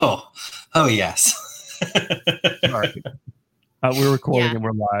Oh, yes. Sorry. We're recording and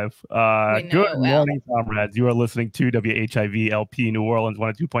we're live. Good morning, comrades. You are listening to WHIV LP New Orleans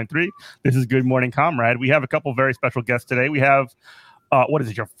 102.3. This is Good Morning, Comrade. We have a couple very special guests today. We have, what is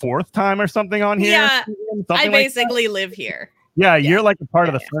it, your fourth time or something on here? Yeah, I basically live here. Yeah, you're like a part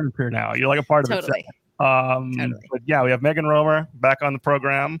of the furniture now. You're like a part of totally. it. But yeah, we have Megan Romer back on the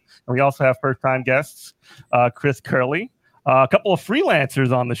program, and we also have first-time guests, Chris Curley. A couple of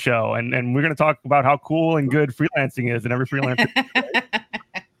freelancers on the show, and we're going to talk about how cool and good freelancing is, and every freelancer.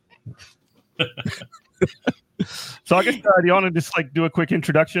 So I guess, do you want to just do a quick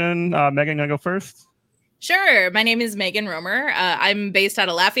introduction? Megan, you want to go first? Sure. My name is Megan Romer. I'm based out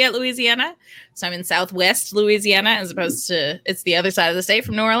of Lafayette, Louisiana. So I'm in Southwest Louisiana, as opposed to it's the other side of the state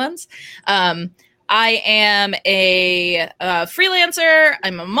from New Orleans. I am a freelancer.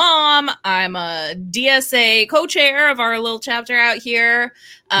 I'm a mom. I'm a DSA co-chair of our little chapter out here.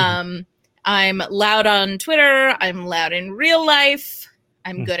 I'm loud on Twitter. I'm loud in real life.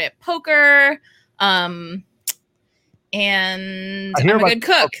 I'm good at poker. And I'm a good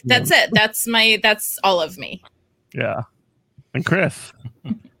cook. That's it. That's all of me. Yeah. And Chris.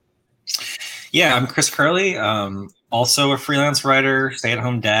 Yeah, I'm Chris Curley. Also a freelance writer,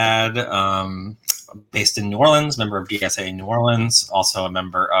 stay-at-home dad. Based in New Orleans, member of DSA New Orleans, also a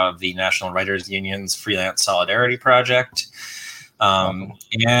member of the National Writers Union's Freelance Solidarity Project.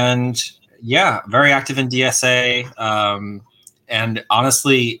 And yeah, very active in DSA. And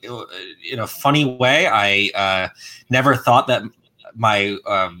honestly, in a funny way, I never thought that my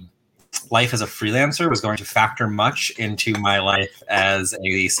life as a freelancer was going to factor much into my life as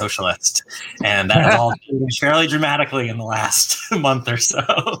a socialist, and that has all changed fairly dramatically in the last month or so.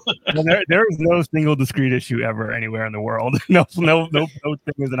 Well, there is no single discrete issue ever anywhere in the world. No thing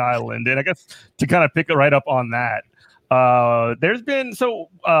is an island. And I guess to kind of pick it right up on that, there's been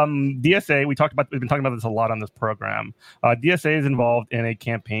DSA. We've been talking about this a lot on this program. DSA is involved in a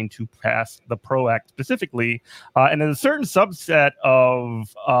campaign to pass the PRO Act specifically, and there's a certain subset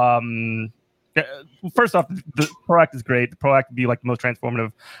of. First off, the PRO Act is great. The PRO Act would be like the most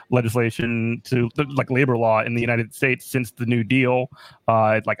transformative legislation to labor law in the United States since the New Deal.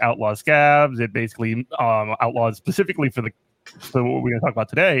 It outlaws scabs. It basically outlaws specifically for what we're going to talk about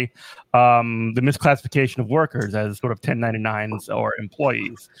today, the misclassification of workers as sort of 1099s or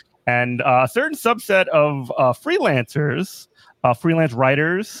employees. And a certain subset of freelancers, freelance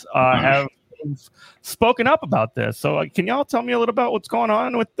writers have spoken up about this. So can y'all tell me a little about what's going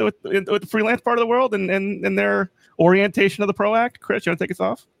on with the freelance part of the world and their orientation of the PRO Act? Chris, you want to take us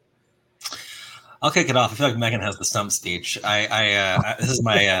off? I'll kick it off. I feel like Megan has the stump speech. This is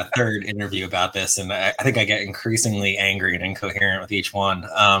my third interview about this, and I think I get increasingly angry and incoherent with each one.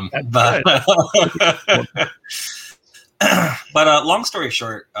 But long story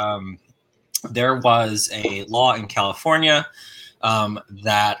short, there was a law in California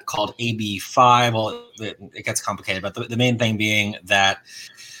that called AB 5. Well, it gets complicated, but the main thing being that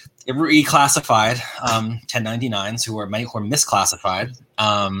it reclassified 1099s who were misclassified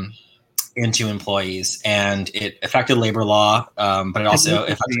into employees, and it affected labor law, but it also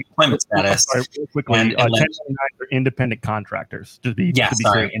affected employment status. Sorry, real quickly, 1099 are independent contractors.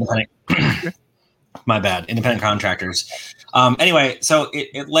 Independent. My bad, independent contractors. Anyway, so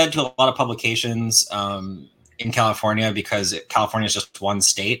it led to a lot of publications in California because California is just one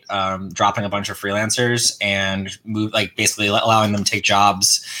state, dropping a bunch of freelancers and basically allowing them to take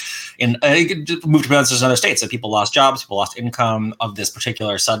jobs moved to freelancers in other states. So people lost jobs, people lost income of this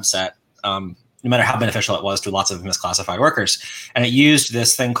particular subset. No matter how beneficial it was to lots of misclassified workers. And it used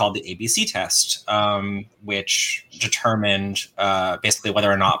this thing called the ABC test, which determined basically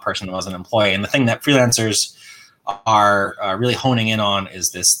whether or not a person was an employee. And the thing that freelancers are really honing in on is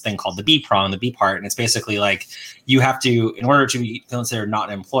this thing called the B prong, the B part. And it's basically you have to, in order to be considered not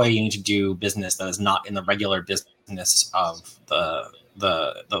an employee, you need to do business that is not in the regular business of the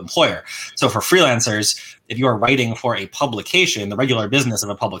employer. So for freelancers, if you are writing for a publication, the regular business of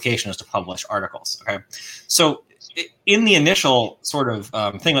a publication is to publish articles. Okay, so in the initial sort of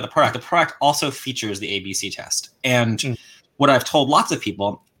thing with the PRO Act also features the ABC test. And what I've told lots of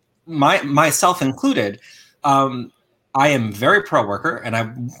people, myself included, I am very pro-worker, and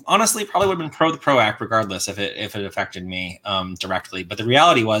I honestly probably would have been pro the PRO Act regardless if it affected me directly. But the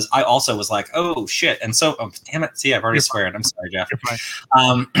reality was, I also was like, oh shit, and so damn it. See, I've already sweared. I'm sorry, Jeff.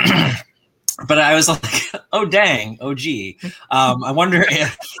 But I was like, oh dang, oh gee. I wonder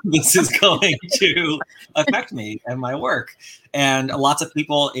if this is going to affect me and my work. And lots of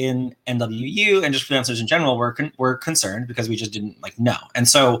people in NWU and just freelancers in general were concerned because we just didn't know. And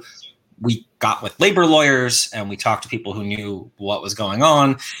so we got with labor lawyers and we talked to people who knew what was going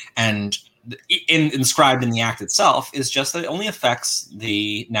on, and inscribed in the act itself is just that it only affects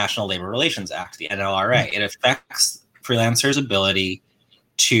the National Labor Relations Act, the NLRA. It affects freelancers' ability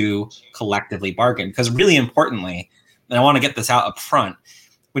to collectively bargain. Because really importantly, and I want to get this out up front,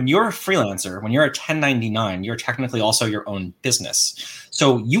 when you're a freelancer, when you're a 1099, you're technically also your own business.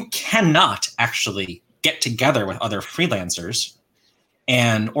 So you cannot actually get together with other freelancers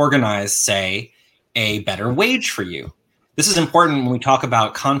and organize, say, a better wage for you. This is important when we talk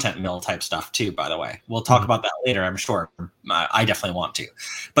about content mill type stuff too, by the way. We'll talk about that later, I'm sure. I definitely want to.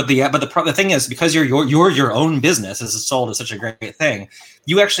 But the thing is, because you're your own business, this is sold as such a great thing,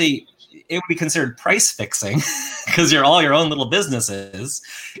 you actually, it would be considered price fixing because you're all your own little businesses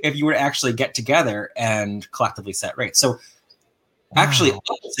if you were to actually get together and collectively set rates. So actually,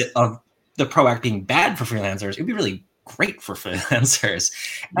 opposite of the PRO Act being bad for freelancers, it'd be really great for freelancers.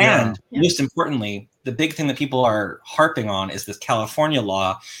 And most importantly, the big thing that people are harping on is this California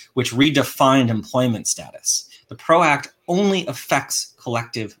law, which redefined employment status. The PRO Act only affects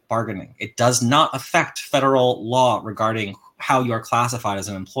collective bargaining. It does not affect federal law regarding how you are classified as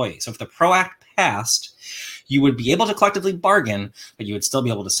an employee. So if the PRO Act passed, you would be able to collectively bargain, but you would still be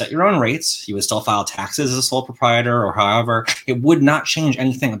able to set your own rates. You would still file taxes as a sole proprietor or however. It would not change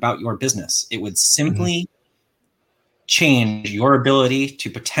anything about your business. It would simply change your ability to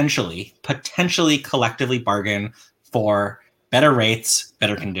potentially collectively bargain for better rates,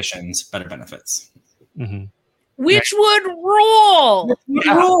 better conditions, better benefits. Which would rule.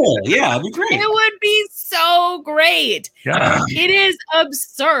 Yeah, it'd be great. It would be so great. Yeah. It is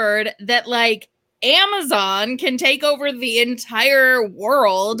absurd that like Amazon can take over the entire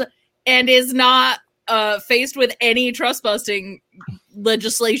world and is not faced with any trust busting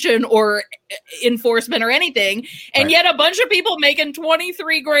legislation or enforcement or anything, and yet a bunch of people making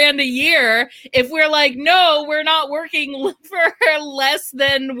 23 grand a year, if we're like, no, we're not working for less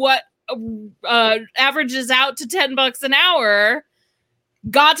than what averages out to $10 an hour,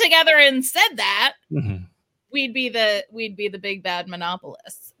 got together and said that, we'd be the big bad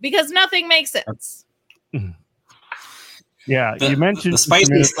monopolists, because nothing makes sense. Yeah, you mentioned the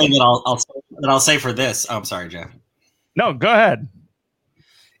spiciest thing that I'll say for this. Oh, I'm sorry, Jeff. No, go ahead.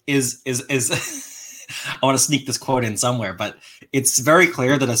 Is I want to sneak this quote in somewhere, but it's very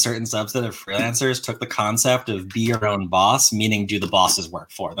clear that a certain subset of freelancers took the concept of be your own boss, meaning do the boss's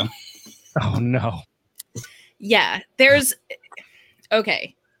work for them. Oh no. Yeah,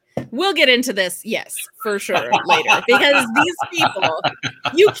 okay. We'll get into this, yes, for sure, later. Because these people,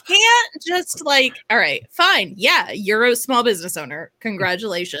 you can't just like, all right, fine. Yeah, you're a small business owner.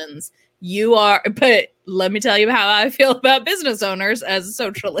 Congratulations. You are, but let me tell you how I feel about business owners as a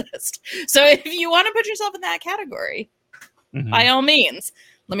socialist. So if you want to put yourself in that category, by all means,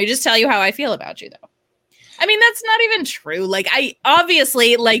 let me just tell you how I feel about you, though. I mean, that's not even true. Like, I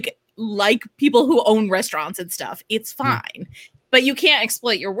obviously like people who own restaurants and stuff. It's fine. But you can't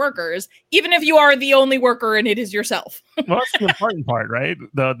exploit your workers, even if you are the only worker and it is yourself. Well, that's the important part, right?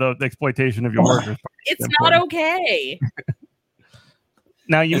 The exploitation of your workers. It's not okay.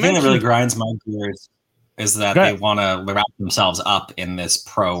 Now, the thing that really grinds my gears is that they want to wrap themselves up in this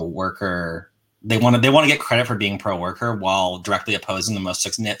pro-worker. They want to get credit for being pro-worker while directly opposing the most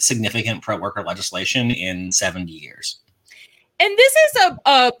significant pro-worker legislation in 70 years. And this is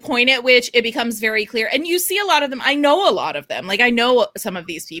a point at which it becomes very clear. And you see a lot of them. I know a lot of them. Like, I know some of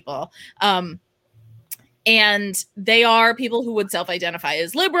these people. And they are people who would self-identify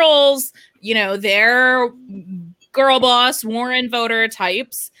as liberals. You know, they're girl boss, Warren voter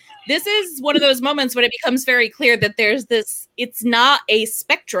types. This is one of those moments when it becomes very clear that there's this, it's not a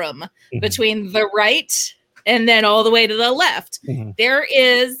spectrum between the right and then all the way to the left. There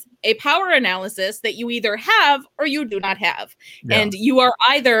is a power analysis that you either have or you do not have. And you are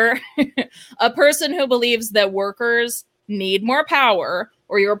either a person who believes that workers need more power,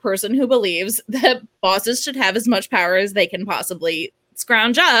 or you're a person who believes that bosses should have as much power as they can possibly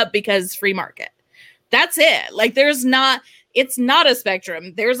scrounge up because free market. That's it. Like, it's not a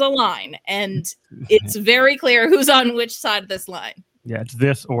spectrum. There's a line, and it's very clear who's on which side of this line. Yeah, it's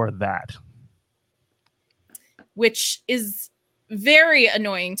this or that. Which is very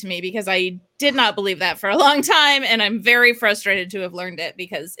annoying to me because I did not believe that for a long time, and I'm very frustrated to have learned it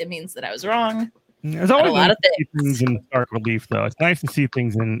because it means that I was wrong. There's always a lot of things in stark relief, though. It's nice to see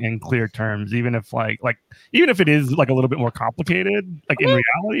things in clear terms, even if even if it is like a little bit more complicated, like in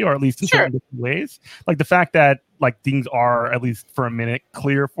reality, or at least in certain different ways. Like the fact that like things are at least for a minute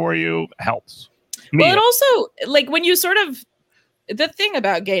clear for you helps. Well, it also, like, when you sort of, the thing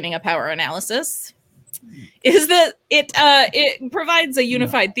about gaining a power analysis is that it provides a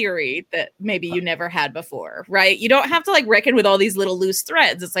unified theory that maybe you never had before, right? You don't have to like reckon with all these little loose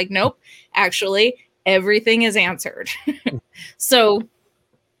threads. It's like, nope, actually everything is answered. So,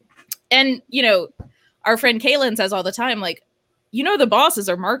 and you know, our friend Kaylin says all the time, like, you know, the bosses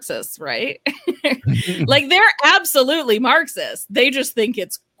are Marxists, right? Like they're absolutely Marxist. They just think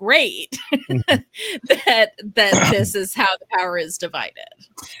it's great that this is how the power is divided.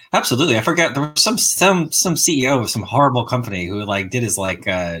 Absolutely. I forget there was some CEO of some horrible company who like did his like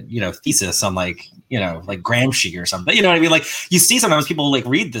thesis on like Gramsci or something. You know what I mean? Like you see sometimes people like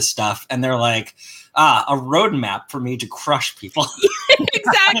read this stuff and they're like, a roadmap for me to crush people.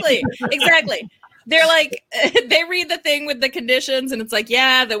 Exactly. They're like, they read the thing with the conditions and it's like,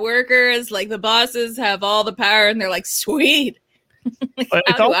 yeah, the workers, like the bosses have all the power, and they're like, sweet. Like,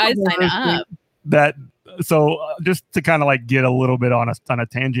 how do I sign up? That so just to kind of like get a little bit on a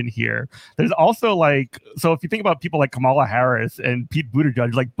tangent here, there's also like, so if you think about people like Kamala Harris and Pete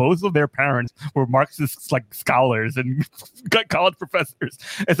Buttigieg, like both of their parents were Marxist like scholars and college professors,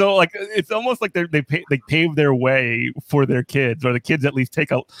 and so like it's almost like they pave their way for their kids, or the kids at least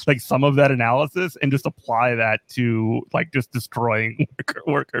take like some of that analysis and just apply that to like just destroying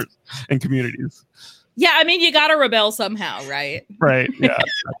workers and communities. Yeah, I mean, you got to rebel somehow, right? Right. Yeah.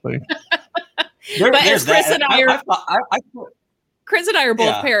 Exactly. But as Chris and I are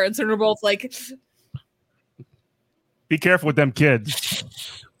both parents, and we're both like, be careful with them kids.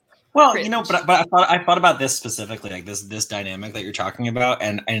 Well, you know, but I thought about this specifically, like this dynamic that you're talking about,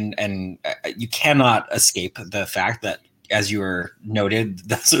 and you cannot escape the fact that, as you were noted,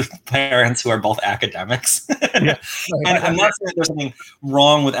 those are parents who are both academics. Yeah. And I'm not saying there's something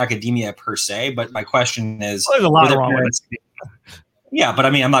wrong with academia per se, but my question is, there's a lot wrong with it. Yeah, but I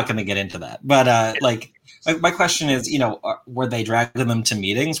mean, I'm not going to get into that. But like, my question is, you know, were they dragging them to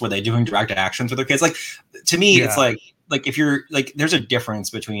meetings? Were they doing direct actions with their kids? Like, to me, it's like if you're like, there's a difference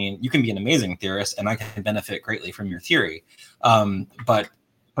between, you can be an amazing theorist and I can benefit greatly from your theory. But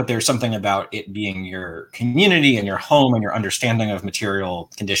there's something about it being your community and your home and your understanding of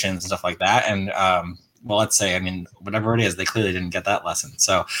material conditions and stuff like that. And well, let's say, I mean, whatever it is, they clearly didn't get that lesson.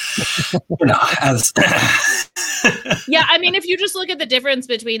 So, you know, yeah, I mean, if you just look at the difference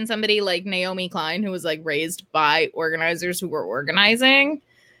between somebody like Naomi Klein, who was like raised by organizers who were organizing,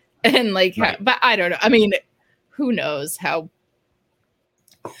 and like, right. But I don't know. I mean, who knows how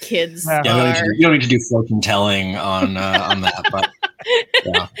kids are. You don't need to do fortune telling on that, but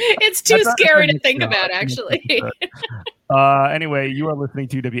yeah. It's too scary to think about, actually. Anyway, you are listening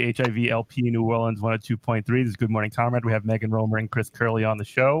to WHIV LP New Orleans 102.3. This is Good Morning Comrade. We have Megan Romer and Chris Curley on the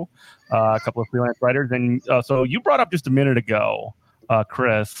show, a couple of freelance writers. And so you brought up just a minute ago,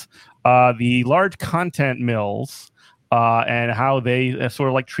 Chris, the large content mills and how they sort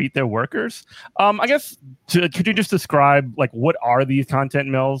of like treat their workers. I guess, could you just describe like what are these content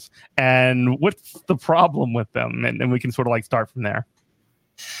mills and what's the problem with them? And then we can sort of like start from there.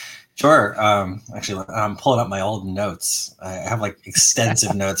 Sure. Actually, I'm pulling up my old notes. I have like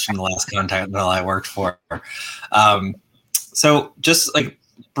extensive notes from the last content mill I worked for. So just like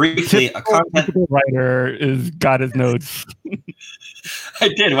briefly, a content writer is got his notes. I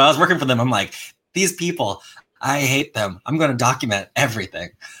did. While I was working for them, I'm like, these people, I hate them. I'm going to document everything.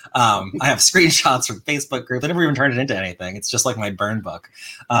 I have screenshots from Facebook groups. I never even turned it into anything. It's just like my burn book.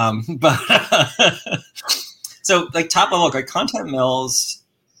 But so like top level, like content mills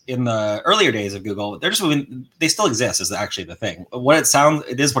in the earlier days of Google, they still exist is actually the thing.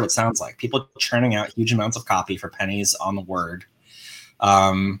 It is what it sounds like. People churning out huge amounts of copy for pennies on the word.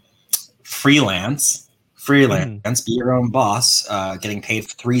 Freelance, be your own boss, getting paid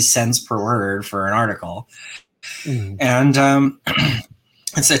 3 cents per word for an article. And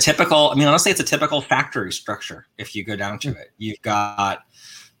it's a typical, honestly, it's a typical factory structure. If you go down to it, you've got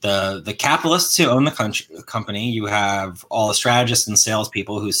the capitalists who own the company. You have all the strategists and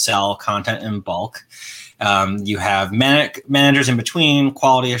salespeople who sell content in bulk. You have managers in between,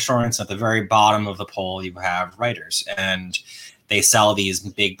 quality assurance. At the very bottom of the pole, you have writers, and they sell these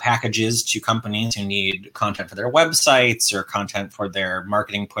big packages to companies who need content for their websites or content for their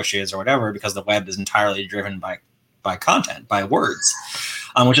marketing pushes or whatever, because the web is entirely driven by content, by words,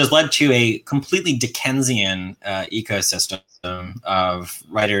 which has led to a completely Dickensian ecosystem of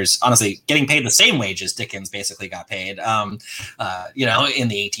writers, honestly, getting paid the same wages Dickens basically got paid, in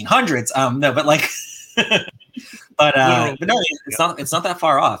the 1800s. No, but like, but no, it's not that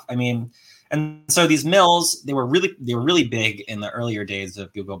far off. I mean, And so these mills, they were really big in the earlier days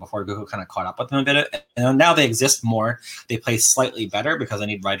of Google before Google kind of caught up with them a bit. And now they exist more. They play slightly better because I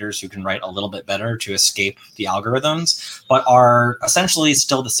need writers who can write a little bit better to escape the algorithms, but are essentially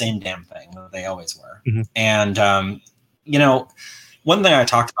still the same damn thing that they always were. Mm-hmm. And you know, one thing I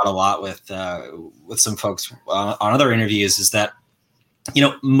talked about a lot with some folks on other interviews is that, you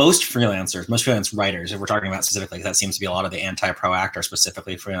know, most freelance writers, if we're talking about specifically, that seems to be a lot of the anti-pro actor,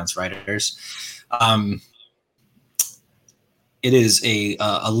 specifically freelance writers. It is a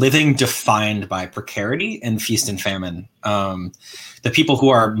living defined by precarity and feast and famine. The people who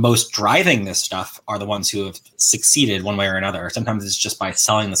are most driving this stuff are the ones who have succeeded one way or another. Sometimes it's just by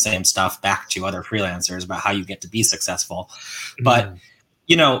selling the same stuff back to other freelancers about how you get to be successful. Mm-hmm. But,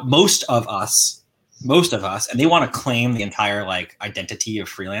 you know, most of us, and they want to claim the entire like identity of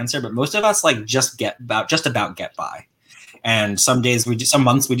freelancer, but most of us like just about get by. And some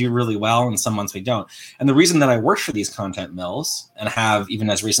months we do really well and some months we don't. And the reason that I work for these content mills and have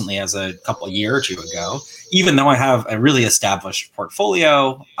even as recently as a year or two ago, even though I have a really established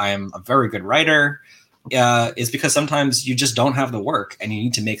portfolio, I am a very good writer, is because sometimes you just don't have the work and you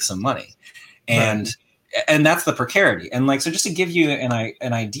need to make some money. And that's the precarity. And like, so just to give you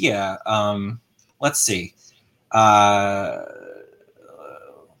an idea, let's see. Let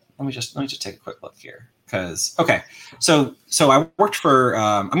me just take a quick look here. So I worked for.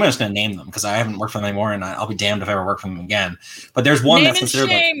 I'm just going to name them because I haven't worked for them anymore, and I'll be damned if I ever work for them again. But there's one that's considered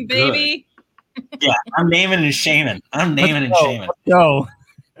shame, like baby. Good. Yeah, I'm naming and shaming. No.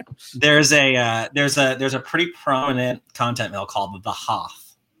 There's a pretty prominent content mill called The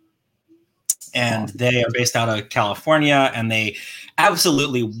Hoff. And they are based out of California, and they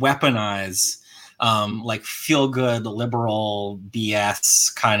absolutely weaponize like feel good liberal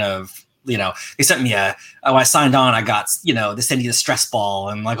BS kind of, you know. They sent me I signed on, I got, you know, they send you the stress ball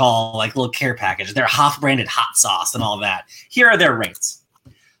and like all like little care package. They're Hoff branded hot sauce and all that. Here are their rates: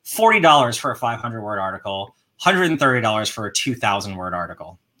 $40 for a 500-word article, $130 for a 2,000-word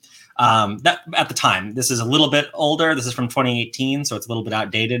article. That at the time, this is a little bit older. This is from 2018, so it's a little bit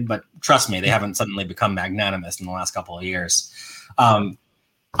outdated, but trust me, they haven't suddenly become magnanimous in the last couple of years.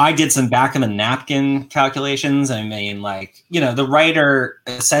 I did some back of the napkin calculations. I mean, like, you know, the writer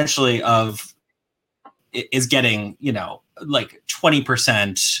essentially is getting, you know, like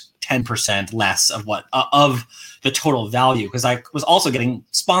 20%, 10% less of what of the total value, because I was also getting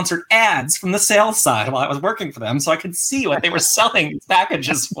sponsored ads from the sales side while I was working for them, so I could see what they were selling these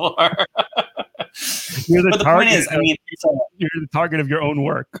packages for. But the point is, I mean, you're the target of your own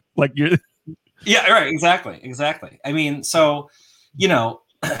work. Like you're. Yeah, right. Exactly. I mean, so, you know,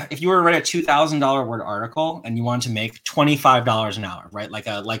 if you were to write a $2,000 word article and you wanted to make $25 an hour, right? Like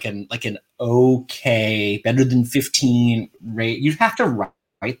an okay, better than 15 rate, you'd have to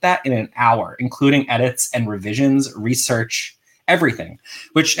write that in an hour, including edits and revisions, research, everything,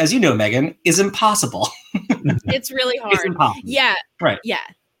 which, as you know, Megan, is impossible. It's really hard. It's impossible. Yeah. Right. Yeah.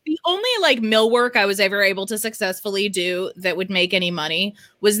 The only like mill work I was ever able to successfully do that would make any money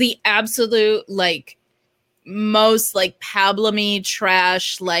was the absolute like most like pablum-y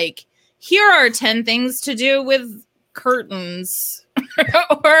trash, like, here are 10 things to do with curtains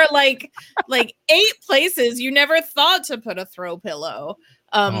or like 8 places you never thought to put a throw pillow.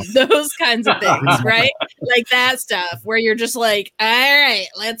 Those kinds of things, right? Like that stuff where you're just like, all right,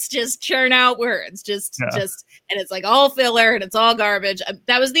 let's just churn out words, just, and it's like all filler and it's all garbage.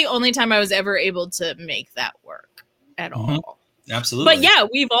 That was the only time I was ever able to make that work at all. Absolutely. But yeah,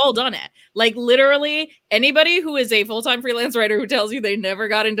 we've all done it. Like literally anybody who is a full-time freelance writer who tells you they never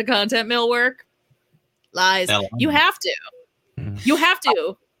got into content mill work lies. You have to. You have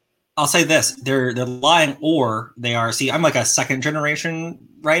to. I'll say this: they're lying, or they are. See, I'm like a second generation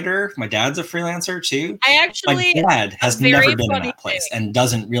writer. My dad's a freelancer too. My dad has never been in that place and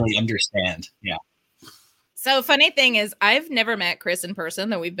doesn't really understand. Yeah. So funny thing is, I've never met Chris in person,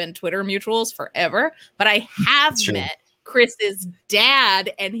 though we've been Twitter mutuals forever. But I have met Chris's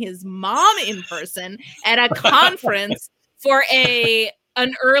dad and his mom in person at a conference for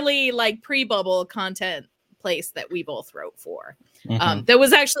an early like pre-bubble content place that we both wrote for. That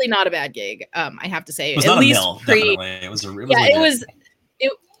was actually not a bad gig. I have to say, it was at least mill, definitely. It was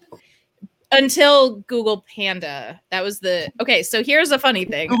until Google Panda. That was okay. So here's a funny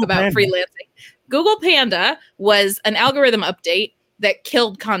thing about freelancing. Google Panda was an algorithm update that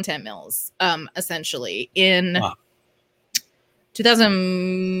killed content mills, essentially in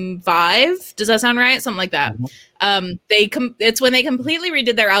 2005. Does that sound right? Something like that. It's when they completely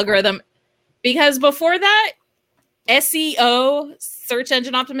redid their algorithm, because before that, SEO, search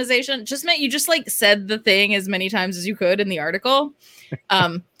engine optimization, just meant you just like said the thing as many times as you could in the article.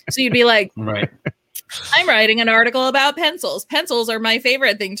 So you'd be like, Right. I'm writing an article about pencils. Pencils are my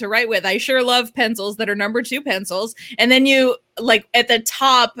favorite thing to write with. I sure love pencils that are number 2 pencils. And then you like at the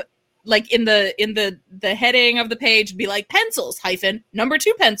top, like in the heading of the page, be like pencils hyphen number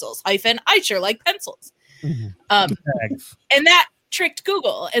 2 pencils hyphen I sure like pencils. And that tricked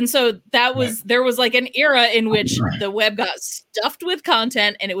Google. And so that was there was like an era in which the web got stuffed with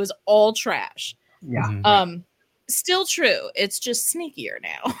content and it was all trash. Yeah. Still true. It's just sneakier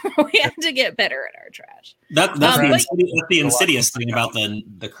now. We have to get better at our trash. That's the insidious thing about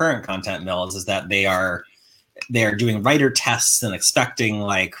the current content mills is that they are doing writer tests and expecting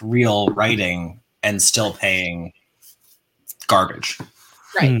like real writing and still paying garbage.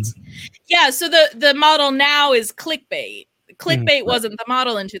 Right. Yeah. So the model now is clickbait. Clickbait wasn't the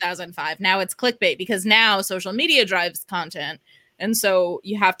model in 2005. Now it's clickbait because now social media drives content. And so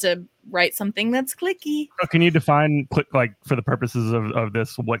you have to write something that's clicky. So can you define like for the purposes of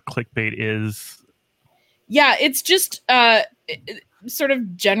this, what clickbait is? Yeah, it's just sort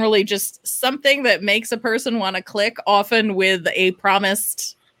of generally just something that makes a person want to click, often with a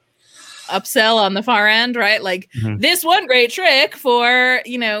promised upsell on the far end, right? Like this one great trick for,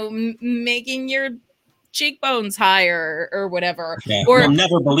 making your cheekbones higher or whatever. Yeah. Or we'll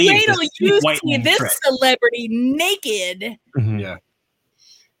never believe you see this trick. Celebrity naked. Yeah.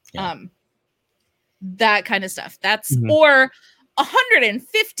 That kind of stuff. That's or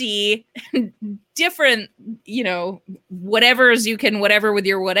 150 different, whatevers you can whatever with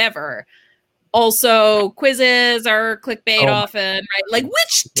your whatever. Also, quizzes are clickbait often, right? Like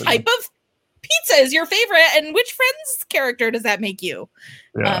which type of pizza is your favorite and which Friends character does that make you?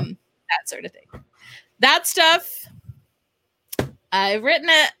 That sort of thing. That stuff, I've written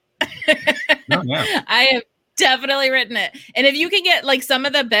it. I have definitely written it. And if you can get like some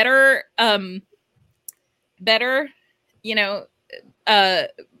of the better,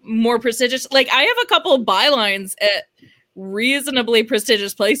 more prestigious, like I have a couple bylines at reasonably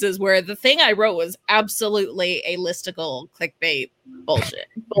prestigious places where the thing I wrote was absolutely a listicle clickbait bullshit.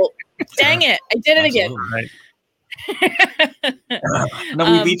 Dang it. I did it again. Right.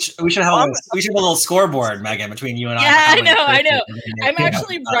 No, we should have a little scoreboard, Megan, between you and I. Yeah, I know. I'm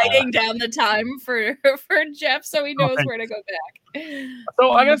actually writing down the time for Jeff so he knows where to go back.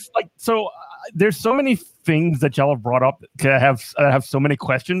 So I guess there's so many things that y'all have brought up that I have so many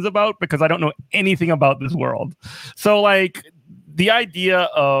questions about because I don't know anything about this world. So like the idea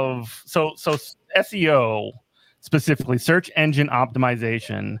of so SEO, specifically search engine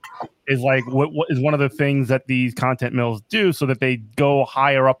optimization, is like what is one of the things that these content mills do so that they go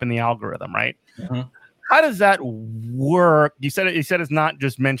higher up in the algorithm, right? How does that work? You said it's not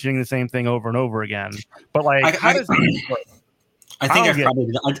just mentioning the same thing over and over again, but like how does it work? I think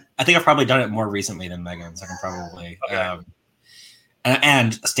I've probably done it more recently than Megan's. I can probably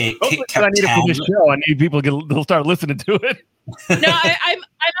and stay. I need to finish the show. I need people to start listening to it. No, I'm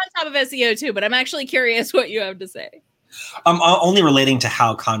on top of SEO too, but I'm actually curious what you have to say. Only relating to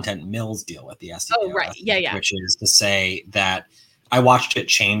how content mills deal with the SEO. Oh, right. Yeah. Which is to say that I watched it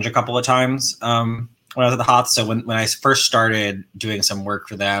change a couple of times when I was at the Hoth. So when I first started doing some work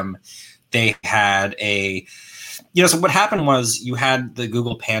for them, they had so what happened was you had the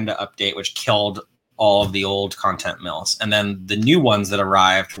Google Panda update, which killed all of the old content mills. And then the new ones that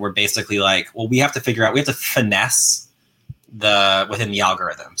arrived were basically like, well, we have to finesse within the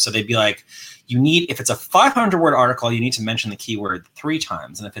algorithm. So they'd be like, if it's a 500-word article, you need to mention the keyword 3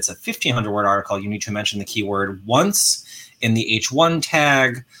 times. And if it's a 1,500-word article, you need to mention the keyword once in the H1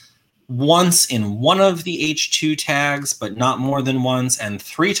 tag, once in one of the H2 tags, but not more than once, and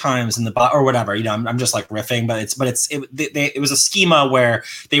 3 times in the or whatever. I'm just like riffing, but it was a schema where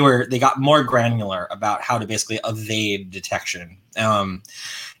they got more granular about how to basically evade detection.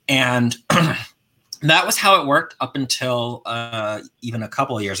 And that was how it worked up until even a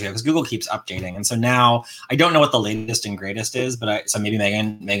couple of years ago, because Google keeps updating. And so now I don't know what the latest and greatest is, so maybe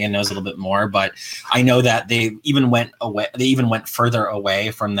Megan knows a little bit more, but I know that they even went further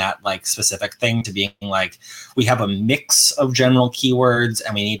away from that like specific thing to being like, we have a mix of general keywords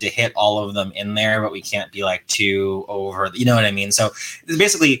and we need to hit all of them in there, but we can't be like too over, you know what I mean? So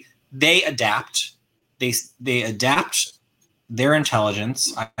basically they adapt their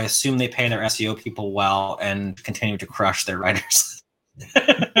intelligence. I assume they pay their SEO people well and continue to crush their writers.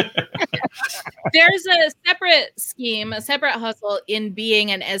 There's a separate scheme, a separate hustle in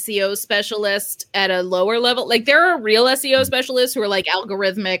being an SEO specialist at a lower level. Like there are real SEO specialists who are like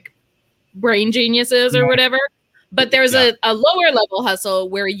algorithmic brain geniuses or whatever. But there's a lower level hustle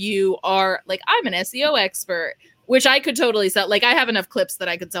where you are like, I'm an SEO expert, which I could totally sell. Like I have enough clips that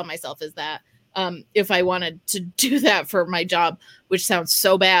I could sell myself as that. if I wanted to do that for my job, which sounds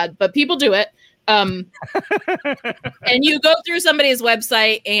so bad, but people do it. And you go through somebody's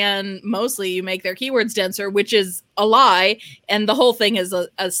website and mostly you make their keywords denser, which is a lie. And the whole thing is a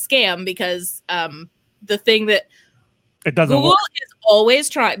scam because the thing that it doesn't Google work. is always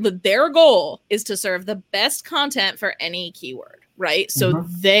trying, their goal is to serve the best content for any keyword, right? So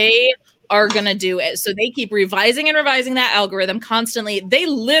they are going to do it. So they keep revising and revising that algorithm constantly. They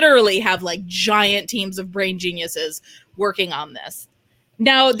literally have like giant teams of brain geniuses working on this.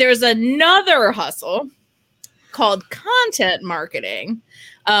 Now, there's another hustle called content marketing,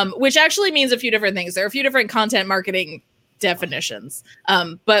 which actually means a few different things. There are a few different content marketing definitions.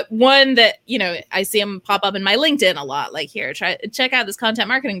 But one that, I see them pop up in my LinkedIn a lot, like here, check out this content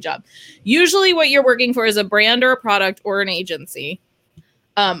marketing job. Usually what you're working for is a brand or a product or an agency.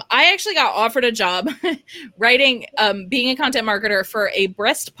 I actually got offered a job writing, being a content marketer for a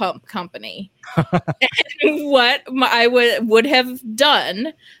breast pump company. And what I would have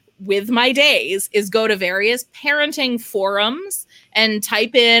done with my days is go to various parenting forums and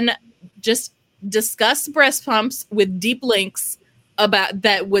type in, just discuss breast pumps with deep links about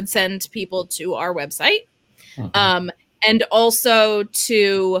that would send people to our website. And also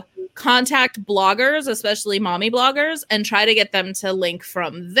to contact bloggers, especially mommy bloggers, and try to get them to link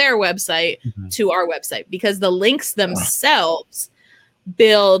from their website to our website, because the links themselves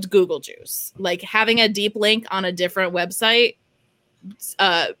build Google juice. Like having a deep link on a different website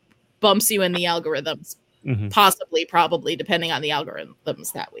bumps you in the algorithms, probably, depending on the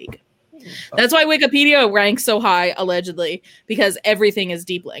algorithms that week. That's why Wikipedia ranks so high, allegedly, because everything is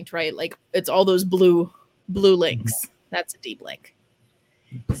deep linked, right? Like it's all those blue links. That's a deep link.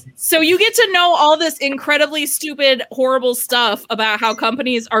 So you get to know all this incredibly stupid, horrible stuff about how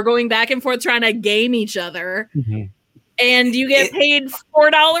companies are going back and forth trying to game each other. And you get paid $4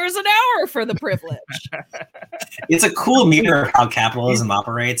 an hour for the privilege. It's a cool mirror of how capitalism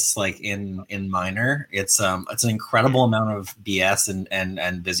operates, like in minor. It's an incredible amount of BS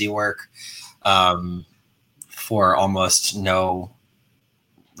and busy work for almost no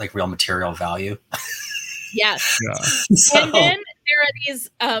like real material value. Yes. Yeah. So. And then there are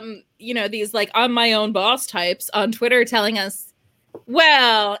these, these like I'm my own boss types on Twitter telling us,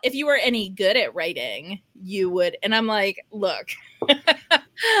 well, if you were any good at writing, you would. And I'm like, look,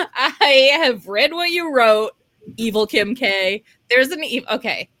 I have read what you wrote, Evil Kim K. There's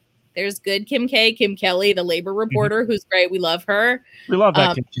there's good Kim K, Kim Kelly, the labor reporter, who's great. We love her. We love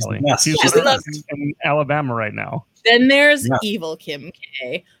that Kim Kelly. Yes. She's in Alabama right now. Then there's Evil Kim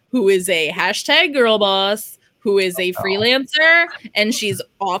K, who is a hashtag girl boss, who is a freelancer, and she's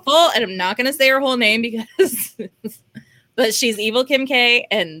awful. And I'm not going to say her whole name because, but she's Evil Kim K.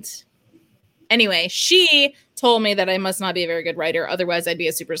 And anyway, she told me that I must not be a very good writer. Otherwise, I'd be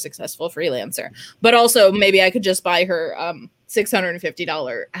a super successful freelancer. But also, maybe I could just buy her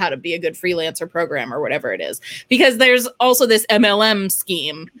 $650 how to be a good freelancer program or whatever it is. Because there's also this MLM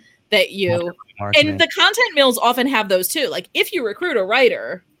scheme that you, and the content mills often have those too. Like if you recruit a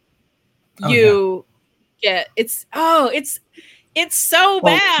writer, you get, it's so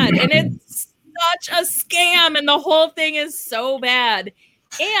bad. And it's such a scam. And the whole thing is so bad.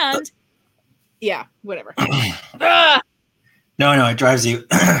 And yeah, whatever. No, it drives you.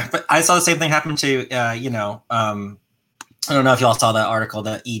 But I saw the same thing happen to, I don't know if y'all saw that article,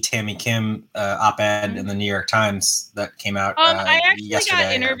 the Tammy Kim op-ed in the New York Times that came out I actually yesterday.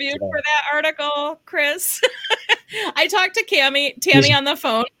 got interviewed for that article, Chris. I talked to Tammy on the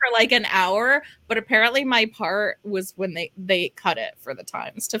phone for like an hour, but apparently my part was when they cut it for the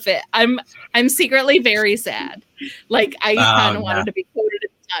Times to fit. I'm secretly very sad. Like I kind of wanted to be quoted in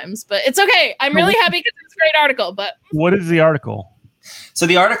the Times, but it's okay. I'm really happy because it's a great article. But what is the article? So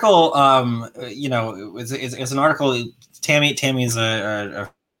the article, it's an article. Tammy is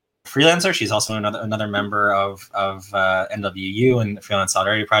a freelancer. She's also another member of NWU and the Freelance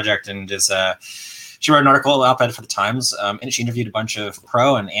Solidarity Project, and she wrote an article op-ed for the Times, and she interviewed a bunch of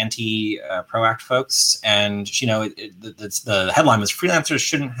pro and anti-ProAct folks. And the headline was "Freelancers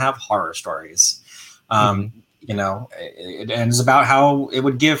Shouldn't Have Horror Stories." And it's about how it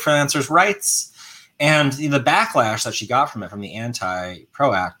would give freelancers rights. And the backlash that she got from it, from the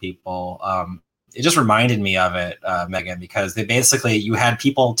anti-ProAct people, it just reminded me of it, Megan, because you had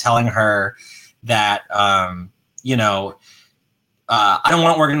people telling her that, I don't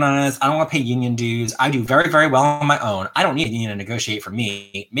want to organize. I don't want to pay union dues. I do very, very well on my own. I don't need a union to negotiate for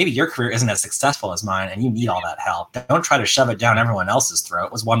me. Maybe your career isn't as successful as mine, and you need all that help. Don't try to shove it down everyone else's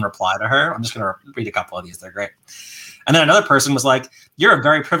throat, was one reply to her. I'm just going to read a couple of these. They're great. And then another person was like, you're a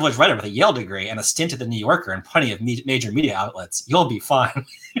very privileged writer with a Yale degree and a stint at the New Yorker and plenty of major media outlets. You'll be fine.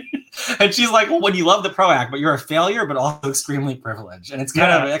 And she's like, well, when you love the PRO Act, but you're a failure, but also extremely privileged. And it's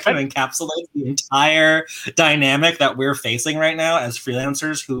kind of encapsulates the entire dynamic that we're facing right now as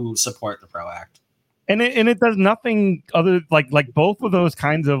freelancers who support the PRO Act. And it does nothing other like both of those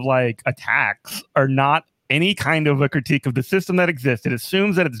kinds of like attacks are not any kind of a critique of the system that exists. It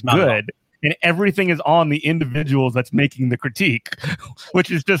assumes that it's good, and everything is on the individuals that's making the critique, which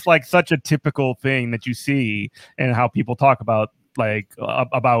is just like such a typical thing that you see and how people talk about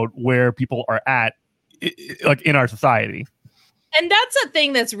where people are at like in our society. And that's a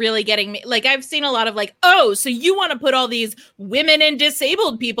thing that's really getting me. Like, I've seen a lot of like, oh, so you want to put all these women and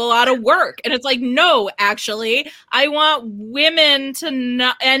disabled people out of work. And it's like, no, actually, I want women to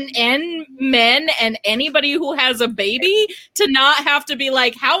not, and men and anybody who has a baby to not have to be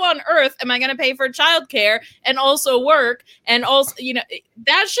like, how on earth am I going to pay for childcare and also work? And also, you know,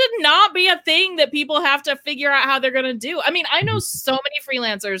 that should not be a thing that people have to figure out how they're going to do. I mean, I know so many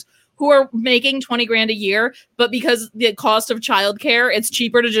freelancers who are making 20 grand a year, but because the cost of childcare, it's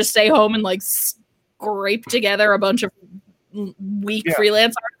cheaper to just stay home and like scrape together a bunch of weak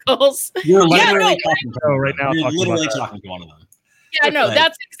freelance articles. You're literally talking to one of them. Yeah, no,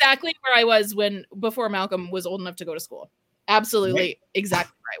 that's exactly where I was before Malcolm was old enough to go to school. Absolutely,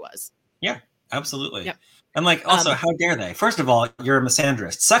 exactly where I was. Yeah, absolutely. Yep. And like, also, how dare they? First of all, you're a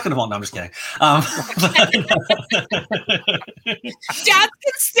misandrist. Second of all, no, I'm just kidding. Dads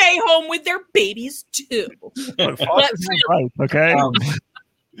can stay home with their babies too. Okay.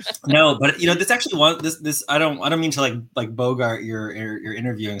 No, but you know, this actually this I don't mean to like bogart your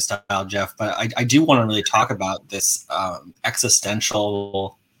interviewing style, Jeff, but I do want to really talk about this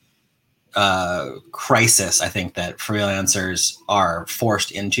existential crisis I think that freelancers are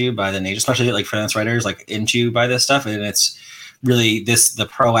forced into by the nature, especially like freelance writers, like into by this stuff. And it's really the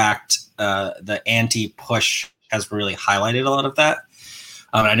PRO Act, the anti-push has really highlighted a lot of that.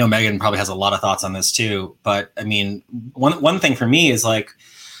 I know Megan probably has a lot of thoughts on this too, but I mean, one thing for me is like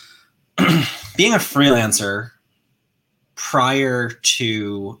being a freelancer prior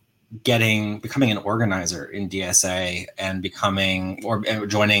to becoming an organizer in DSA and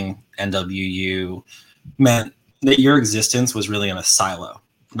joining NWU meant that your existence was really in a silo,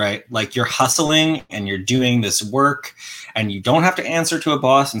 right? Like you're hustling and you're doing this work and you don't have to answer to a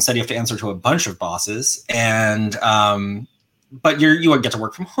boss. Instead, you have to answer to a bunch of bosses. And, but you get to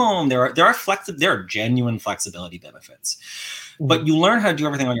work from home. There are genuine flexibility benefits. But you learn how to do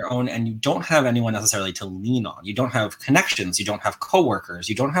everything on your own, and you don't have anyone necessarily to lean on. You don't have connections. You don't have coworkers.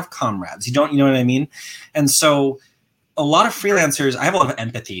 You don't have comrades. You know what I mean? And so a lot of freelancers, I have a lot of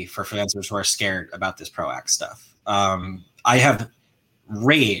empathy for freelancers who are scared about this PRO Act stuff. I have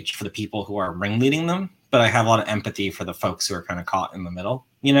rage for the people who are ringleading them, but I have a lot of empathy for the folks who are kind of caught in the middle,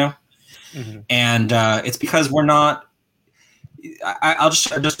 you know? Mm-hmm. And it's because we're not, I'll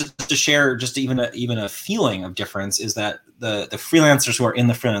just to share just even a feeling of difference is that the freelancers who are in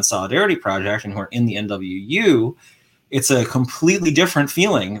the Freelance Solidarity Project and who are in the NWU, it's a completely different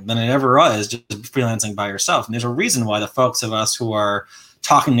feeling than it ever was just freelancing by yourself. And there's a reason why the folks of us who are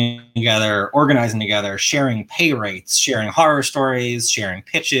talking together, organizing together, sharing pay rates, sharing horror stories, sharing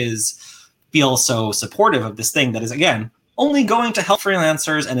pitches, feel so supportive of this thing that is, again, only going to help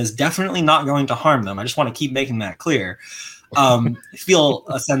freelancers and is definitely not going to harm them. I just want to keep making that clear. Feel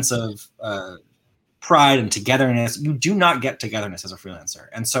a sense of pride and togetherness. You do not get togetherness as a freelancer.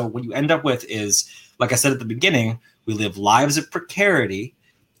 And so what you end up with is, like I said at the beginning, we live lives of precarity,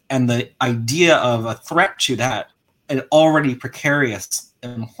 and the idea of a threat to that, an already precarious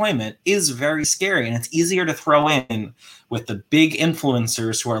employment, is very scary. And it's easier to throw in with the big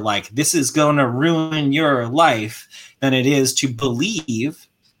influencers who are like, this is going to ruin your life, than it is to believe,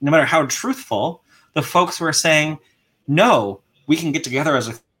 no matter how truthful, the folks who are saying, no, we can get together as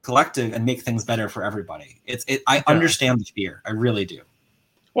a collective and make things better for everybody. I understand the fear. I really do.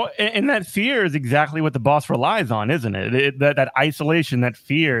 Well, and that fear is exactly what the boss relies on, isn't it? That isolation, that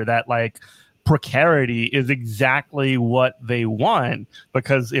fear, that like precarity is exactly what they want.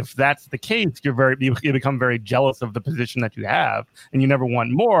 Because if that's the case, you become very jealous of the position that you have, and you never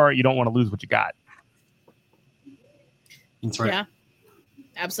want more. You don't want to lose what you got. That's right. Yeah.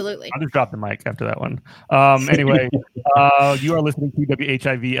 Absolutely. I'll just drop the mic after that one. Anyway, you are listening to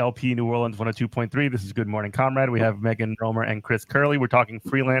WHIV LP New Orleans 102.3. This is Good Morning Comrade. We have Megan Romer and Chris Curley. We're talking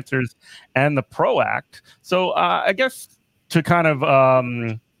freelancers and the PRO Act. So I guess to kind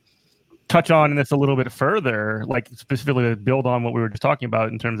of touch on this a little bit further, like specifically to build on what we were just talking about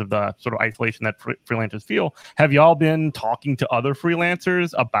in terms of the sort of isolation that freelancers feel, have y'all been talking to other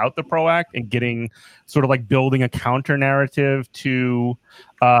freelancers about the PRO Act and getting sort of like building a counter narrative to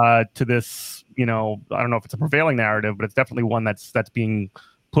this, you know, I don't know if it's a prevailing narrative, but it's definitely one that's being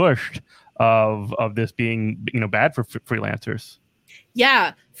pushed of this being bad for freelancers.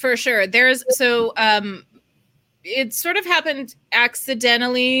 Yeah, for sure. It sort of happened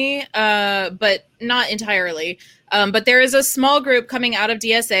accidentally, but not entirely. But there is a small group coming out of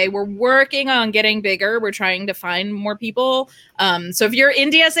DSA. We're working on getting bigger. We're trying to find more people. So if you're in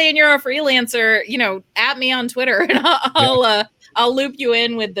DSA and you're a freelancer, at me on Twitter, and I'll loop you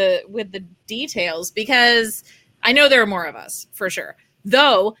in with the details, because I know there are more of us for sure.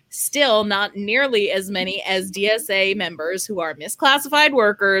 Though still not nearly as many as DSA members who are misclassified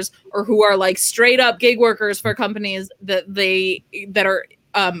workers or who are like straight up gig workers for companies that are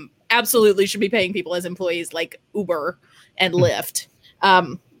absolutely should be paying people as employees, like Uber and Lyft.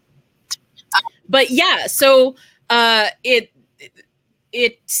 But yeah, so it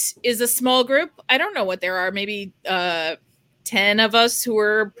is a small group. I don't know what there are, maybe 10 of us who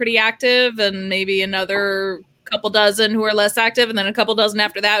are pretty active, and maybe another couple dozen who are less active, and then a couple dozen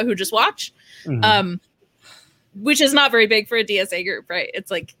after that who just watch, which is not very big for a DSA group, right?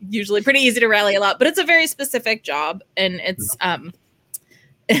 It's like usually pretty easy to rally a lot, but it's a very specific job, and it's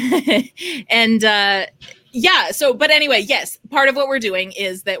but anyway, yes, part of what we're doing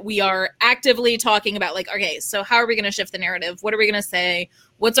is that we are actively talking about, like, okay, so how are we going to shift the narrative? What are we going to say?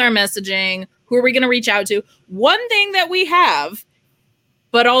 What's our messaging? Who are we going to reach out to? One thing that we have,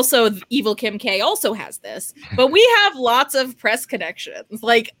 but also Evil Kim K also has this, but we have lots of press connections.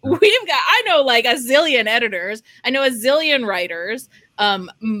 Like, I know like a zillion editors. I know a zillion writers. I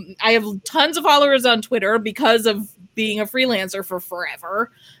have tons of followers on Twitter because of being a freelancer for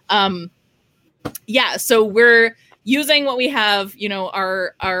forever. So we're using what we have,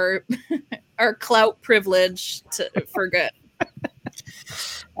 our our clout privilege for good.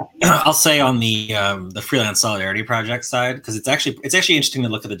 I'll say on the Freelance Solidarity Project side, because it's actually interesting to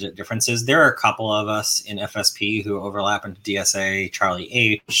look at the differences. There are a couple of us in FSP who overlap into DSA: Charlie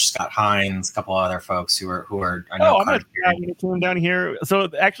H., Scott Hines, a couple of other folks who are I know. I'm gonna came down here. So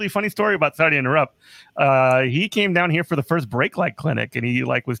actually, funny story about Sorry to interrupt. He came down here for the first Breaklight clinic, and he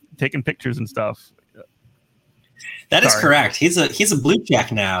was taking pictures and stuff. That is correct. He's a blue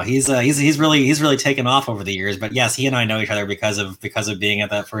check now. He's really taken off over the years. But yes, he and I know each other because of being at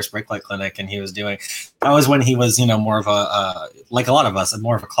that first Breaklight clinic, and that was when he was more of a like a lot of us,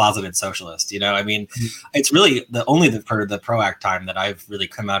 more of a closeted socialist. I mean, it's really the PROACT time that I've really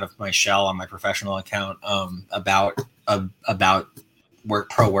come out of my shell on my professional account about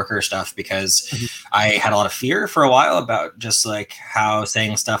pro worker stuff, because I had a lot of fear for a while about just like how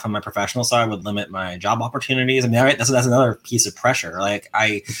saying stuff on my professional side would limit my job opportunities. I mean, that's another piece of pressure. Like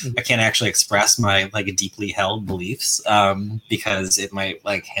I can't actually express my deeply held beliefs because it might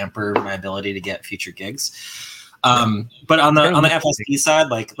hamper my ability to get future gigs. But on the FSP side,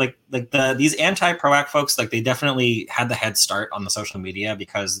 these anti-PROACT folks, they definitely had the head start on the social media,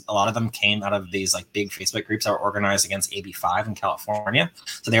 because a lot of them came out of these big Facebook groups that were organized against AB5 in California.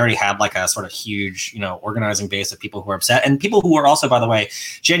 So they already had a sort of huge, organizing base of people who were upset, and people who were also, by the way,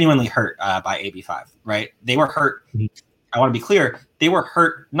 genuinely hurt by AB5, right? They were hurt. I want to be clear. They were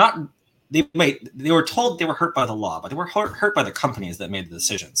hurt, they were told they were hurt by the law, but they were hurt by the companies that made the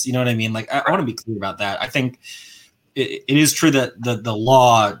decisions. You know what I mean? I want to be clear about that. I think it is true that the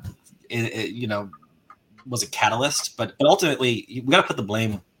law, was a catalyst, but ultimately we got to put the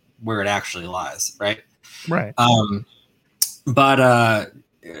blame where it actually lies, right? Right. But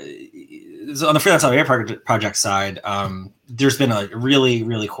so on the Freelance Solidarity Project side, there's been a really,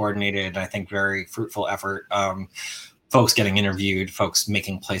 really coordinated, and I think very fruitful effort. Folks getting interviewed, folks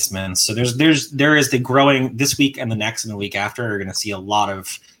making placements. So there is the growing this week and the next and the week after are going to see a lot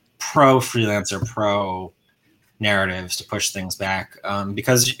of pro freelancer, pro narratives to push things back,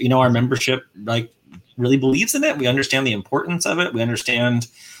 because our membership really believes in it. We understand the importance of it. We understand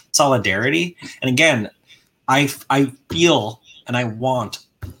solidarity. And again, I feel and I want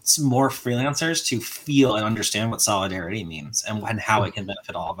some more freelancers to feel and understand what solidarity means and how it can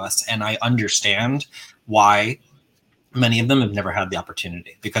benefit all of us. And I understand why many of them have never had the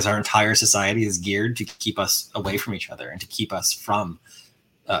opportunity, because our entire society is geared to keep us away from each other and to keep us from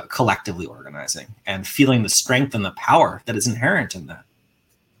collectively organizing and feeling the strength and the power that is inherent in that.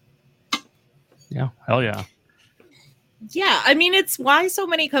 Yeah, hell yeah. Yeah, I mean, it's why so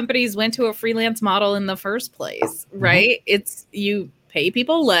many companies went to a freelance model in the first place, right? It's you pay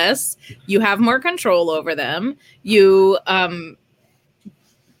people less, you have more control over them. It's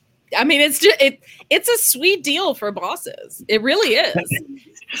a sweet deal for bosses. It really is.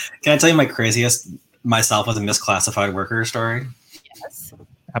 Can I tell you my craziest myself as a misclassified worker story? Yes.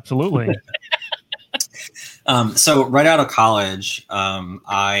 Absolutely. So right out of college,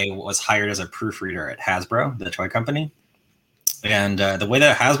 I was hired as a proofreader at Hasbro, the toy company. And the way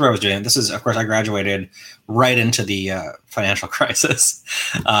that Hasbro was doing it, this is, of course, I graduated right into the financial crisis,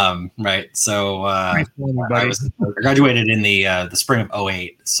 right? So I graduated in the spring of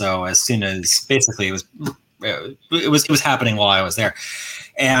 '08. So as soon as basically it was happening while I was there,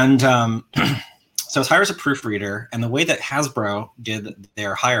 and so I was hired as a proofreader. And the way that Hasbro did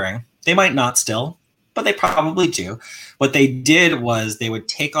their hiring, they might not still, but they probably do. What they did was they would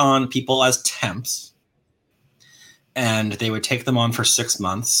take on people as temps. And they would take them on for 6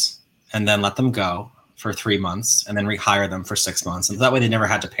 months and then let them go for 3 months and then rehire them for 6 months. And that way they never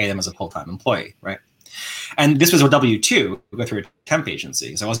had to pay them as a full-time employee, right? And this was a W-2, go through a temp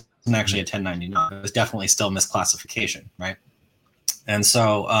agency. So it wasn't actually a 1099. It was definitely still misclassification, right? And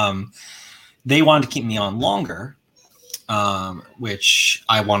so they wanted to keep me on longer, which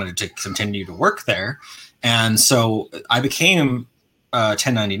I wanted to continue to work there. And so I became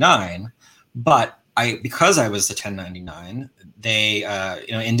 1099, but because I was the 1099, they,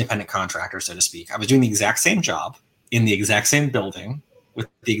 independent contractor, so to speak, I was doing the exact same job in the exact same building with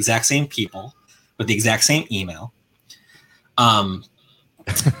the exact same people with the exact same email. I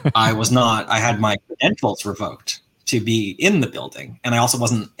had my credentials revoked to be in the building. And I also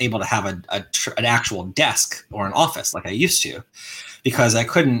wasn't able to have an actual desk or an office like I used to, because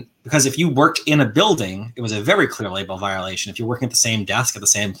if you worked in a building, it was a very clear label violation. If you're working at the same desk at the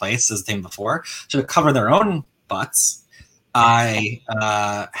same place as the thing before, so to cover their own butts, I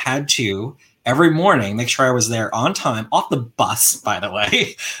had to every morning make sure I was there on time, off the bus, by the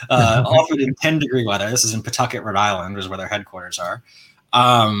way, often in 10-degree weather. This is in Pawtucket, Rhode Island, is where their headquarters are.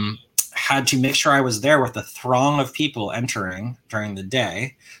 Had to make sure I was there with the throng of people entering during the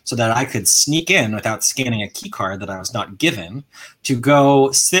day so that I could sneak in without scanning a key card that I was not given, to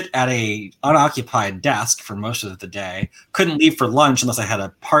go sit at a unoccupied desk for most of the day. Couldn't leave for lunch unless I had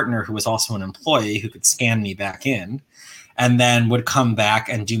a partner who was also an employee who could scan me back in, and then would come back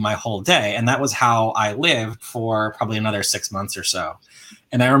and do my whole day. And that was how I lived for probably another 6 months or so.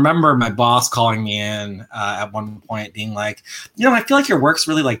 And I remember my boss calling me in at one point being like, I feel like your work's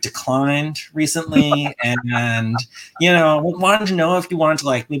really declined recently. and, wanted to know if you wanted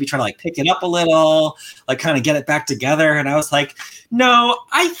to maybe try to pick it up a little, kind of get it back together. And I was like, no,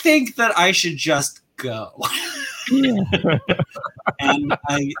 I think that I should just go. and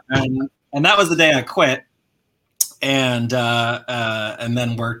that was the day I quit. And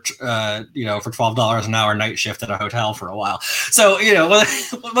then worked, for $12 an hour night shift at a hotel for a while. So, it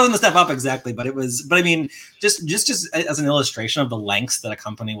wasn't a step up exactly, but it was. But I mean, just as an illustration of the lengths that a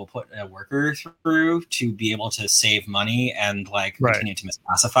company will put a worker through to be able to save money and continue to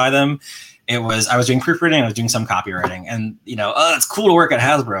misclassify them. I was doing proofreading, I was doing some copywriting, and it's cool to work at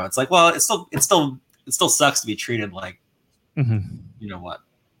Hasbro. It's well, it still sucks to be treated like, what?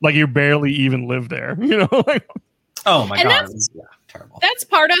 Like you barely even live there, Oh my God, terrible. That's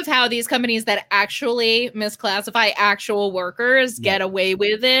part of how these companies that actually misclassify actual workers get away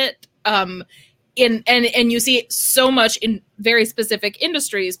with it. And you see it so much in very specific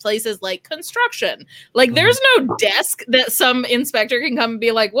industries, places like construction. There's no desk that some inspector can come and be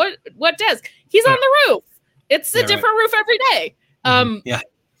like, what desk? He's on the roof. It's a different roof every day.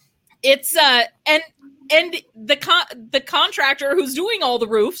 It's and the contractor who's doing all the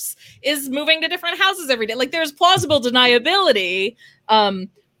roofs is moving to different houses every day. There's plausible deniability,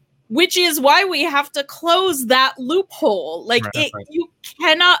 which is why we have to close that loophole. You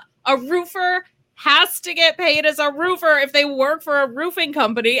cannot, a roofer has to get paid as a roofer if they work for a roofing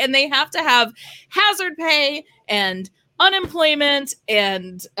company, and they have to have hazard pay and unemployment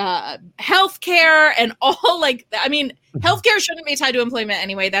and healthcare and all. Healthcare shouldn't be tied to employment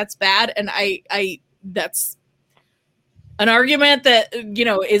anyway. That's bad. And that's an argument that,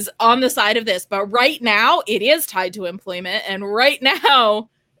 is on the side of this. But right now it is tied to employment. And right now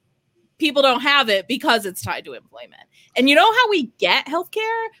people don't have it because it's tied to employment. And you know how we get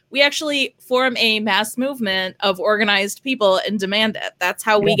healthcare? We actually form a mass movement of organized people and demand it. That's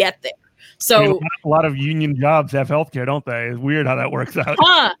how we get there. So a lot of union jobs have healthcare, don't they? It's weird how that works out.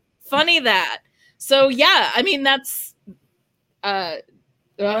 Funny that. So yeah, that's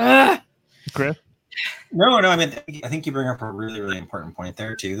Chris? No. I think you bring up a really, really important point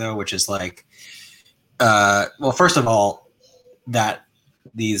there too, though, which is first of all, that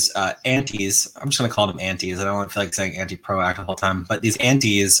these antis, I'm just going to call them antis. I don't feel like saying anti-proact the whole time, but these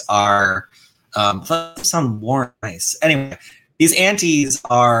antis are, sound more nice. Anyway, these antis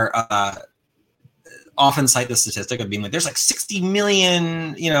are often cite the statistic of being there's 60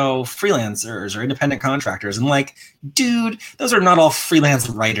 million, freelancers or independent contractors. And dude, those are not all freelance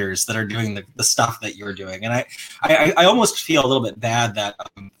writers that are doing the stuff that you're doing. And I almost feel a little bit bad that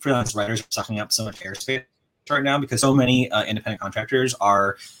freelance writers are sucking up so much airspace right now, because so many independent contractors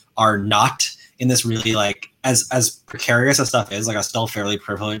are not in this really, like, as precarious as stuff is, like, a still fairly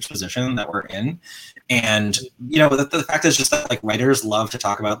privileged position that we're in. And, you know, the fact is just that, like, writers love to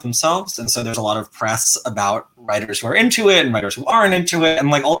talk about themselves. And so there's a lot of press about writers who are into it and writers who aren't into it.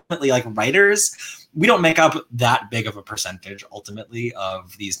 And, like, ultimately, like, writers, we don't make up that big of a percentage, ultimately,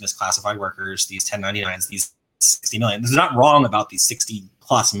 of these misclassified workers, these 1099s, these 60 million. This is not wrong about these 60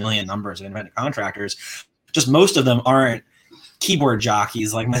 plus million numbers of independent contractors. Just most of them aren't keyboard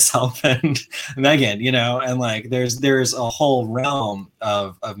jockeys like myself and Megan, you know, and, like, there's a whole realm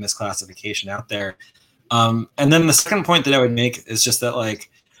of misclassification out there. And then the second point that I would make is just that, like,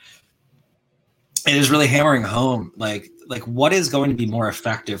 it is really hammering home, like what is going to be more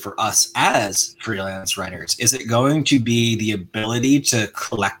effective for us as freelance writers? Is it going to be the ability to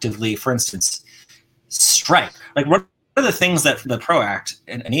collectively, for instance, strike? Like, one of the things that the PRO Act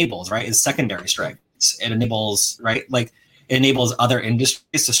enables, right, is secondary strikes. It enables, right, like, it enables other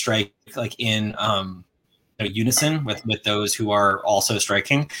industries to strike, like, in unison with those who are also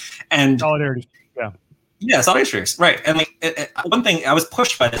striking, and solidarity. Yeah, solidarity, right. And, like, one thing, I was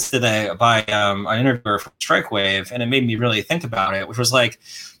pushed by this today by an interviewer from StrikeWave, and it made me really think about it, which was like,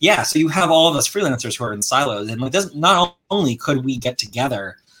 yeah, so you have all of us freelancers who are in silos, and, like, not only could we get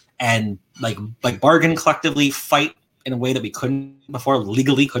together and like bargain collectively, fight in a way that we couldn't before,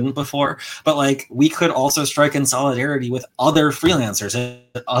 legally couldn't before, but, like, we could also strike in solidarity with other freelancers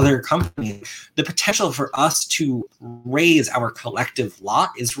and other companies. The potential for us to raise our collective lot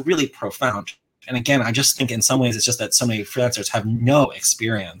is really profound. And again, I just think in some ways it's just that so many freelancers have no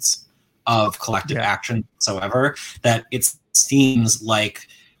experience of collective action whatsoever, that it seems like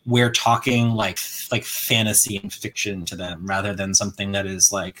we're talking like fantasy and fiction to them, rather than something that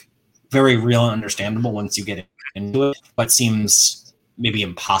is, like, very real and understandable once you get into it, but seems maybe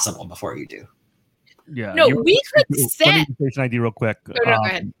impossible before you do. Yeah. No, we could set. Let me station ID real quick. No, go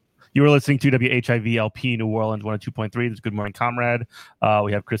ahead. You were listening to WHIV-LP New Orleans 102.3. This is Good Morning Comrade.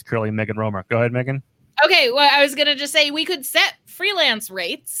 We have Chris Curley and Megan Romer. Go ahead, Megan. Okay, well, I was going to just say we could set freelance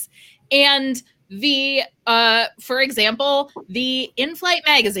rates, and the, for example, the in-flight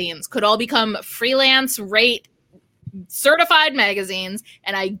magazines could all become freelance rate certified magazines,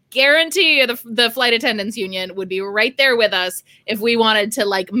 and I guarantee you the flight attendants union would be right there with us if we wanted to,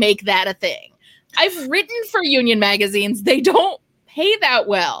 like, make that a thing. I've written for union magazines. They don't pay that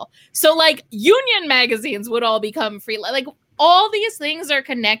well. So, like, union magazines would all become free. Like, all these things are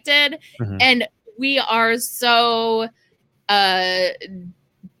connected, and we are so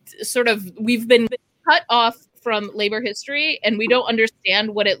we've been cut off from labor history, and we don't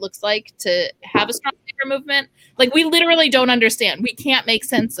understand what it looks like to have a strong labor movement. Like, we literally don't understand. We can't make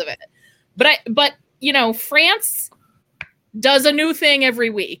sense of it. But you know, France does a new thing every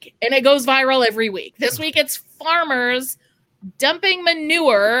week, and it goes viral every week. This week it's farmers dumping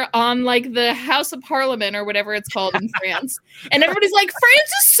manure on, like, the House of Parliament or whatever it's called in France. And everybody's like, France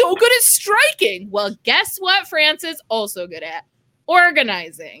is so good at striking. Well, guess what France is also good at?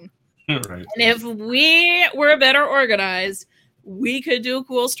 Organizing. Right. And if we were better organized, we could do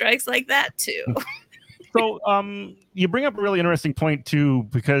cool strikes like that too. So you bring up a really interesting point too,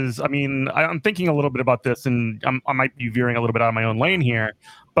 because, I mean, I'm thinking a little bit about this, and I might be veering a little bit out of my own lane here,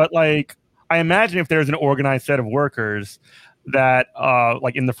 but, like, I imagine if there's an organized set of workers that,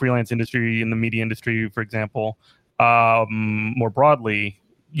 like, in the freelance industry, in the media industry, for example, more broadly,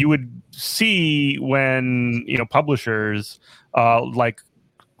 you would see when, you know, publishers, like,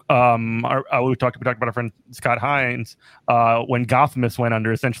 we talked about our friend Scott Hines, when Gothamist went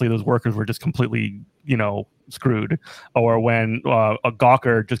under, essentially those workers were just completely, you know, screwed. Or when a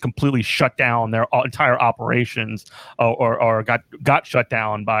Gawker just completely shut down their entire operations, or got shut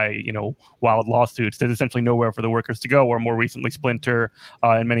down by, you know, wild lawsuits. There's essentially nowhere for the workers to go. Or more recently, Splinter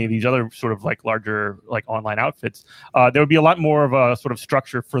and many of these other sort of, like, larger, like, online outfits. There would be a lot more of a sort of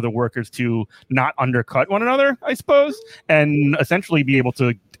structure for the workers to not undercut one another, I suppose, and essentially be able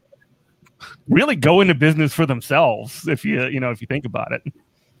to really go into business for themselves, if you think about it.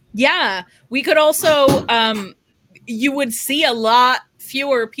 Yeah, we could also, you would see a lot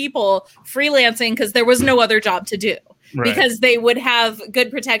fewer people freelancing because there was no other job to do, because they would have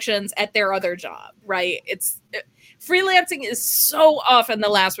good protections at their other job, right? Freelancing is so often the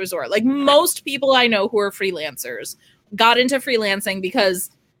last resort. Like, most people I know who are freelancers got into freelancing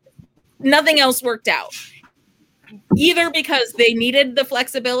because nothing else worked out. Either because they needed the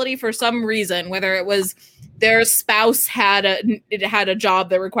flexibility for some reason, whether it was their spouse had a job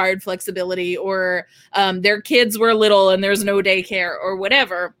that required flexibility, or their kids were little and there's no daycare or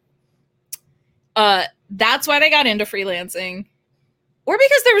whatever. That's why they got into freelancing. or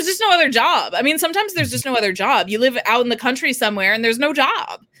because there was just no other job. I mean, sometimes there's just no other job. You live out in the country somewhere and there's no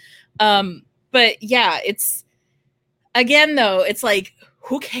job. But yeah, it's, again, though, it's like,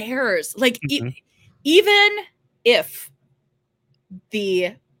 who cares? Like, even if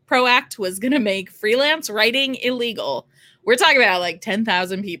the PRO Act was going to make freelance writing illegal, we're talking about like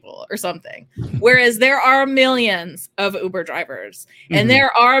 10,000 people or something. Whereas there are millions of Uber drivers and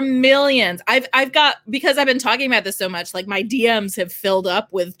there are millions. I've got, because I've been talking about this so much, like my DMs have filled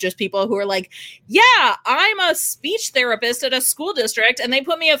up with just people who are like, yeah, I'm a speech therapist at a school district and they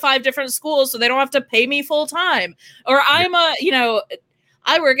put me at 5 different schools so they don't have to pay me full time. Or I'm a,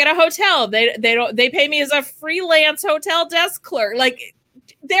 I work at a hotel. They pay me as a freelance hotel desk clerk. Like,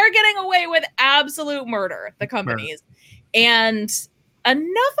 they're getting away with absolute murder, the companies. And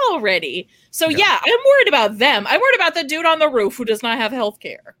enough already. So yeah, I'm worried about them. I'm worried about the dude on the roof who does not have health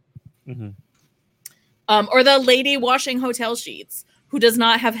care. Or the lady washing hotel sheets who does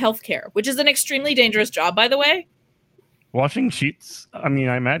not have health care, which is an extremely dangerous job, by the way. Washing sheets? I mean,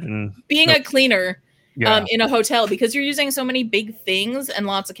 I imagine. Being a cleaner in a hotel, because you're using so many big things and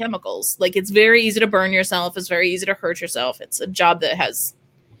lots of chemicals. Like, it's very easy to burn yourself. It's very easy to hurt yourself. It's a job that has...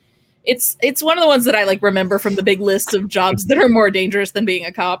 It's one of the ones that I like remember from the big list of jobs that are more dangerous than being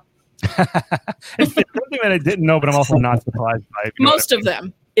a cop. It's something that I didn't know, but I'm also not surprised by it. Most of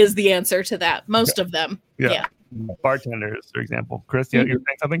them is the answer to that. Most of them. Yeah. Bartenders, for example. Chris, you're saying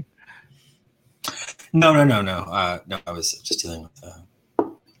something? No. No, I was just dealing with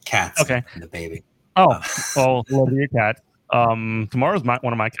cats. Okay. And the baby. Oh, well, love your cat. Tomorrow's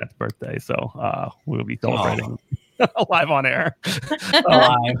one of my cat's birthday, so we'll be celebrating. Live on air.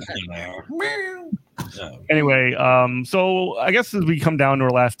 Anyway, so I guess as we come down to our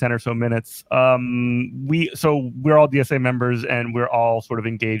last 10 or so minutes, we're all DSA members and we're all sort of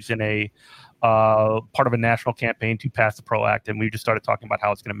engaged in a part of a national campaign to pass the PRO Act, and we just started talking about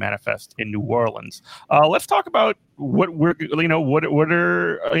how it's going to manifest in New Orleans. Let's talk about what are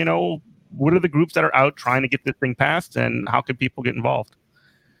the groups that are out trying to get this thing passed, and how can people get involved?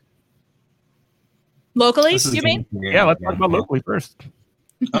 Locally, you mean? Yeah, let's talk about locally first.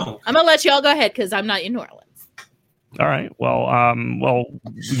 I'm gonna let y'all go ahead because I'm not in New Orleans. All right. Well,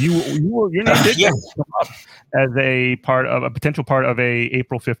 your name did come up as a potential part of a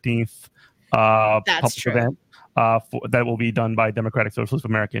April 15th public event that will be done by Democratic Socialists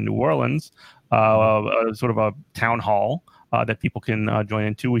of America in New Orleans, sort of a town hall that people can join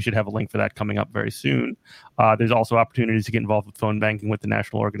into. We should have a link for that coming up very soon. There's also opportunities to get involved with phone banking with the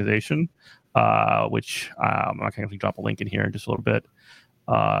national organization, which I can actually drop a link in here in just a little bit.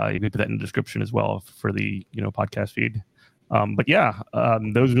 You can put that in the description as well for the podcast feed. But yeah,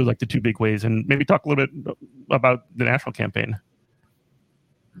 those are like the two big ways, and maybe talk a little bit about the national campaign.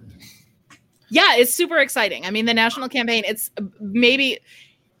 Yeah, it's super exciting. I mean, the national campaign, it's maybe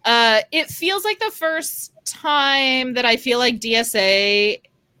it feels like the first time that I feel like DSA,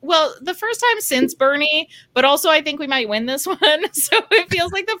 well, the first time since Bernie, but also I think we might win this one. So it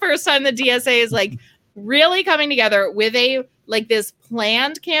feels like the first time the DSA is like really coming together with a like this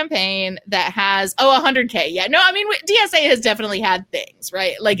planned campaign that has 100K. Yeah, no, I mean DSA has definitely had things,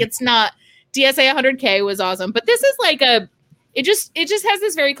 right? Like it's not DSA 100K was awesome, but this is like it just has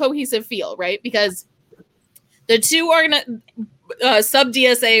this very cohesive feel, right? Because the two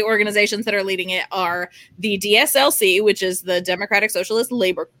sub-DSA organizations that are leading it are the DSLC, which is the Democratic Socialist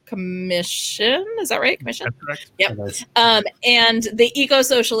Labor Commission. Is that right? Commission? That's correct. Yep. And the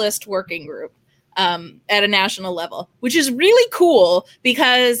Eco-Socialist Working Group at a national level, which is really cool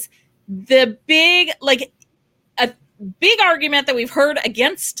because the big argument that we've heard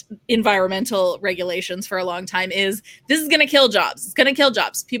against environmental regulations for a long time is this is going to kill jobs. It's going to kill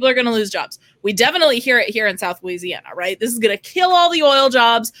jobs. People are going to lose jobs. We definitely hear it here in South Louisiana, right? This is going to kill all the oil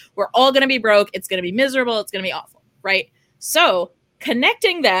jobs. We're all going to be broke. It's going to be miserable. It's going to be awful, right? So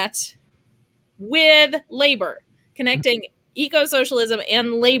connecting that with labor, connecting eco-socialism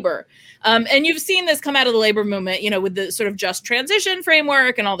and labor. And you've seen this come out of the labor movement, with the sort of just transition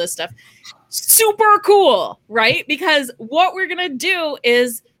framework and all this stuff. Super cool, right? Because what we're going to do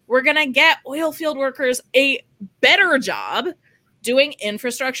is we're going to get oil field workers a better job doing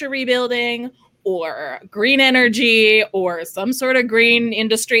infrastructure rebuilding or green energy or some sort of green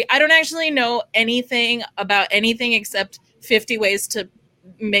industry. I don't actually know anything about anything except 50 ways to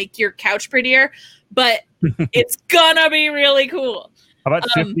make your couch prettier, but it's gonna be really cool. How about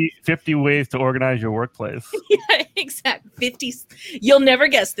 50 ways to organize your workplace? Yeah, exactly. 50. You'll never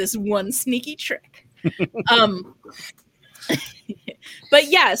guess this one sneaky trick. But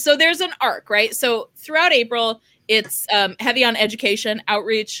yeah, so there's an arc, right? So throughout April, it's heavy on education,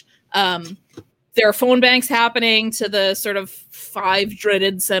 outreach, There are phone banks happening to the sort of 5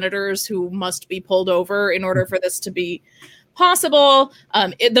 dreaded senators who must be pulled over in order for this to be possible.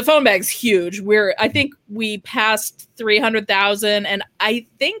 The phone bank's huge. I think we passed 300,000, and I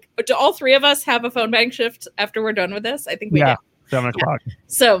think do all 3 of us have a phone bank shift after we're done with this? I think we do. 7 o'clock.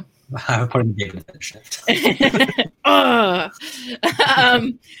 So I'm putting David in shift. But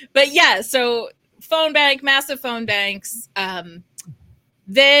yeah, so phone bank, massive phone banks.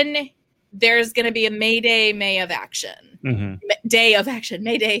 Then there's going to be a May Day, May of Action, Day of Action,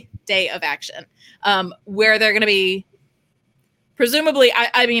 May Day, Day of Action, where they're going to be presumably,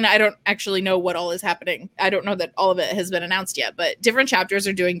 I mean, I don't actually know what all is happening. I don't know that all of it has been announced yet, but different chapters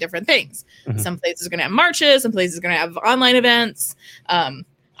are doing different things. Some places are going to have marches, some places are going to have online events.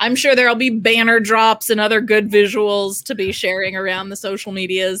 I'm sure there'll be banner drops and other good visuals to be sharing around the social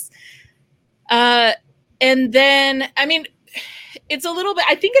medias. And then, I mean, it's a little bit,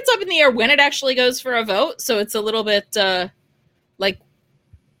 I think it's up in the air when it actually goes for a vote. So it's a little bit like,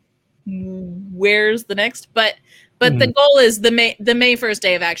 where's the next? But the goal is the May 1st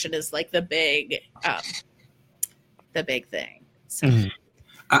Day of Action is like the big thing. So,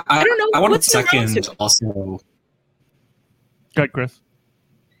 I don't know. I want to second also. Go ahead, Chris.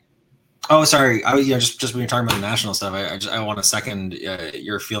 Oh, sorry. I was just when you're talking about the national stuff, I want to second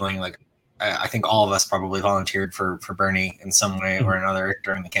your feeling. Like I think all of us probably volunteered for Bernie in some way or another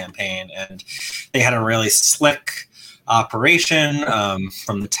during the campaign, and they had a really slick operation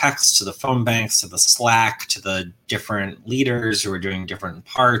from the text to the phone banks to the Slack to the different leaders who are doing different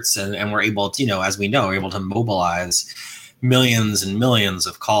parts, and we're able to, as we know, we're able to mobilize millions and millions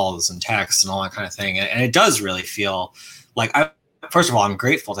of calls and texts and all that kind of thing. And it does really feel like first of all, I'm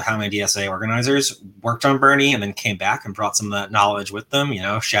grateful to how many DSA organizers worked on Bernie and then came back and brought some of that knowledge with them.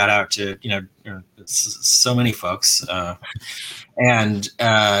 Shout out to, so many folks.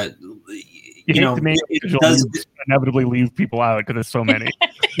 It does inevitably leave people out because there's so many.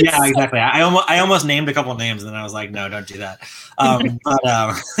 Yeah, exactly. I almost named a couple names and then I was like, no, don't do that.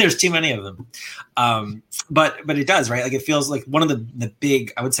 But there's too many of them. But it does, right? Like it feels like one of the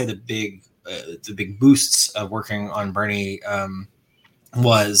big, I would say the big boosts of working on Bernie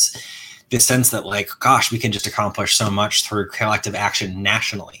was the sense that like, gosh, we can just accomplish so much through collective action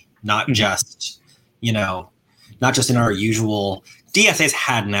nationally, not just, not just in our usual. DSA's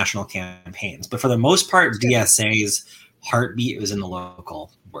had national campaigns, but for the most part, DSA's heartbeat was in the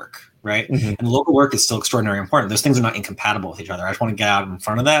local work, right? And the local work is still extraordinarily important. Those things are not incompatible with each other. I just want to get out in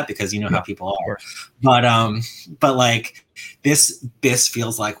front of that because how people are. But like this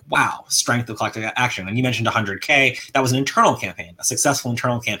feels like, wow, strength of collective action. And you mentioned 100K. That was an internal campaign, a successful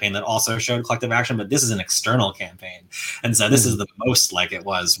internal campaign that also showed collective action, but this is an external campaign. And so this is the most like it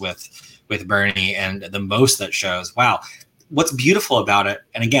was with Bernie, and the most that shows, wow. What's beautiful about it,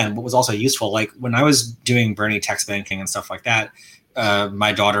 and again, what was also useful, like when I was doing Bernie text banking and stuff like that,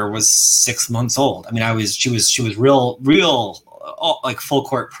 my daughter was 6 months old. I mean, she was real, like full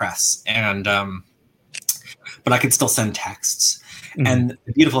court press, and but I could still send texts. And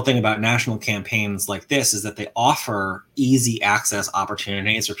the beautiful thing about national campaigns like this is that they offer easy access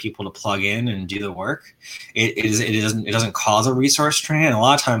opportunities for people to plug in and do the work. It doesn't cause a resource drain. And a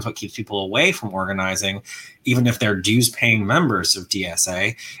lot of times what keeps people away from organizing, even if they're dues paying members of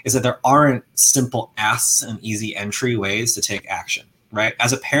DSA, is that there aren't simple asks and easy entry ways to take action, right?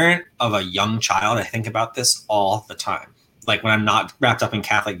 As a parent of a young child, I think about this all the time. Like when I'm not wrapped up in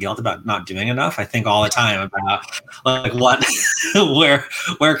Catholic guilt about not doing enough, I think all the time about like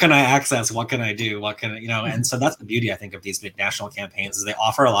where can I access, what can I do, what can and so that's the beauty I think of these big national campaigns is they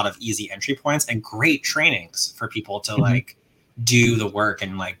offer a lot of easy entry points and great trainings for people to like do the work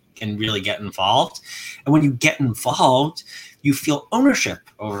and really get involved. And when you get involved, you feel ownership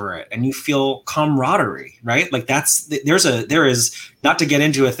over it and you feel camaraderie, right? Like there is not to get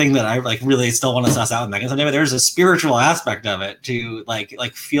into a thing that I like really still want to suss out in that, but there's a spiritual aspect of it to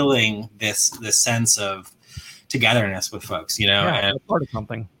like feeling this sense of togetherness with folks, and part of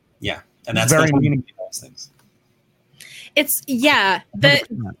something. Yeah. And that's very meaningful things. It's I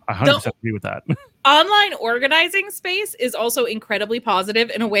 100% agree with that. Online organizing space is also incredibly positive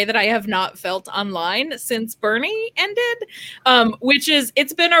in a way that I have not felt online since Bernie ended, which is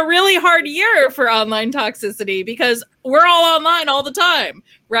it's been a really hard year for online toxicity because we're all online all the time,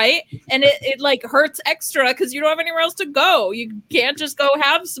 right? And it like hurts extra because you don't have anywhere else to go. You can't just go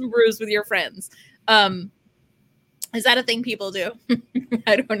have some brews with your friends. Is that a thing people do?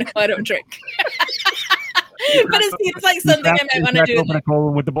 I don't know. I don't drink. But it seems like something I might want to do. Open a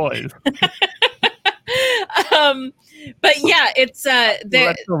cold with the boys. But yeah, it's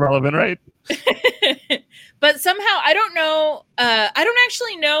that's still relevant, right? but somehow I don't know. I don't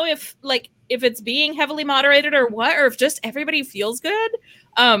actually know if it's being heavily moderated or what, or if just everybody feels good.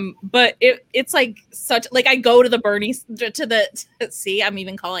 But it's like such like I go to the Bernie see, I'm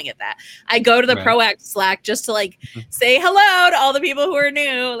even calling it that. I go to the Right. ProAct Slack just to like say hello to all the people who are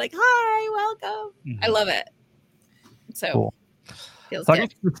new. Like, hi, welcome. I love it. So Cool. feels So I good.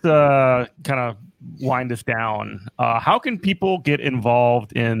 guess just kind of wind us down. How can people get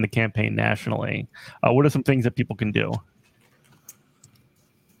involved in the campaign nationally? What are some things that people can do?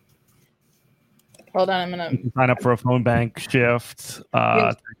 Hold on, I'm gonna. You can sign up for a phone bank shift.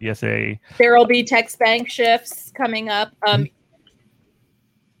 Yes. DSA. There will be text bank shifts coming up.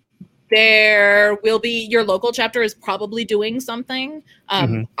 There will be your local chapter is probably doing something.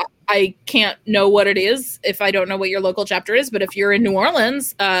 I can't know what it is if I don't know what your local chapter is. But if you're in New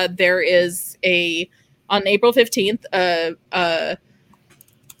Orleans, there is on April 15th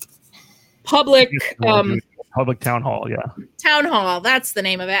public Public town hall. Yeah. town hall. That's the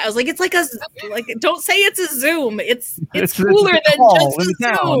name of it. I was like, it's like don't say it's a Zoom. It's It's cooler a than hall just in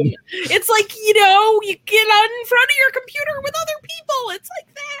a town. Zoom. It's like, you get in front of your computer with other people. It's like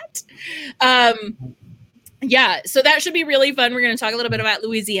that. Yeah, so that should be really fun. We're going to talk a little bit about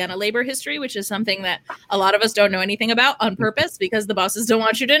Louisiana labor history, which is something that a lot of us don't know anything about on purpose because the bosses don't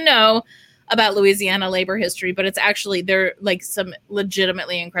want you to know about Louisiana labor history, but it's actually there like some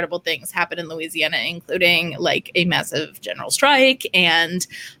legitimately incredible things happen in Louisiana, including like a massive general strike and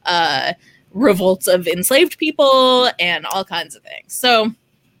revolts of enslaved people and all kinds of things. So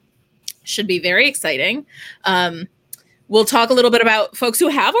should be very exciting. We'll talk a little bit about folks who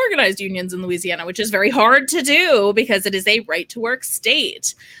have organized unions in Louisiana, which is very hard to do because it is a right to work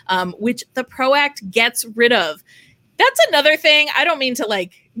state, which the PRO Act gets rid of. That's another thing. I don't mean to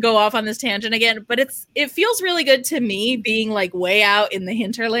like go off on this tangent again, but it feels really good to me being like way out in the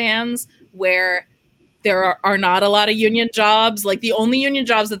hinterlands where there are not a lot of union jobs. Like the only union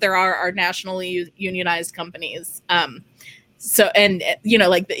jobs that there are nationally unionized companies. So, and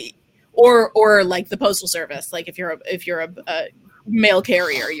like or like the postal service, like if you're a mail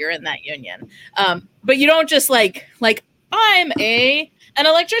carrier, you're in that union. But you don't just like I'm an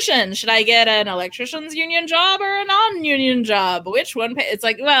electrician. Should I get an electrician's union job or a non-union job? Which one? It's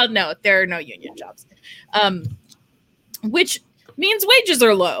like, well, no, there are no union jobs, which means wages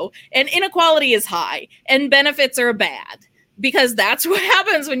are low and inequality is high and benefits are bad because that's what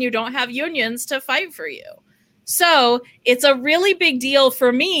happens when you don't have unions to fight for you. So it's a really big deal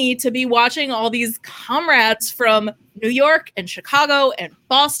for me to be watching all these comrades from New York and Chicago and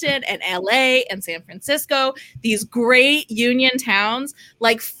Boston and LA and San Francisco, these great union towns,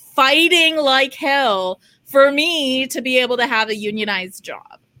 like fighting like hell for me to be able to have a unionized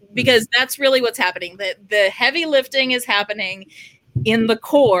job, because that's really what's happening. The heavy lifting is happening in the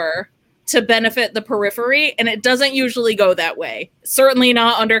core to benefit the periphery, and it doesn't usually go that way. Certainly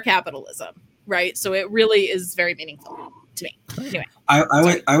not under capitalism. Right. So it really is very meaningful to me. Anyway,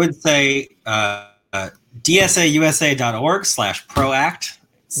 I would say dsausa.org/proact.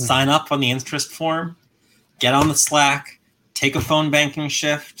 Sign up on the interest form. Get on the Slack. Take a phone banking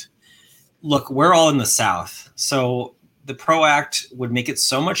shift. Look, we're all in the South. So the PRO Act would make it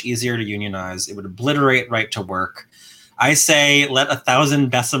so much easier to unionize. It would obliterate right to work. I say let 1,000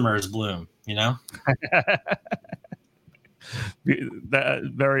 Bessemers bloom, That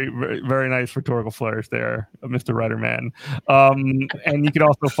very, very, very nice rhetorical flourish there, Mr. Rudderman. And you can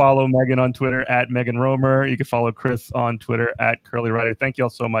also follow Megan on Twitter at Megan Romer. You can follow Chris on Twitter at Curly Ryder. Thank you all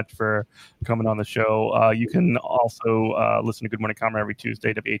so much for coming on the show. You can also listen to Good Morning Comrade every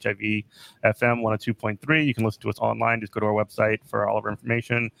Tuesday, WHIV FM 102.3. You can listen to us online. Just go to our website for all of our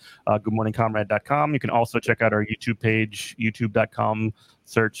information, goodmorningcomrade.com. You can also check out our YouTube page, youtube.com.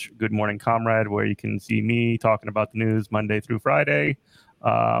 Search Good Morning Comrade, where you can see me talking about the news Monday through Friday,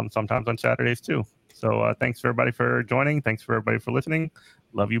 sometimes on Saturdays too. So thanks for everybody for joining. Thanks for everybody for listening.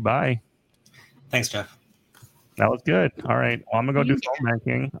 Love you. Bye. Thanks, Jeff. That was good. All right. Well, I'm going to go do phone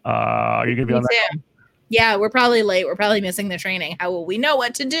banking. Are you going to be on that? too. Yeah, we're probably late. We're probably missing the training. How will we know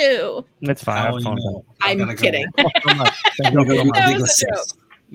what to do? It's fine. How will you know? I'm kidding. Thank you so much. That was a joke.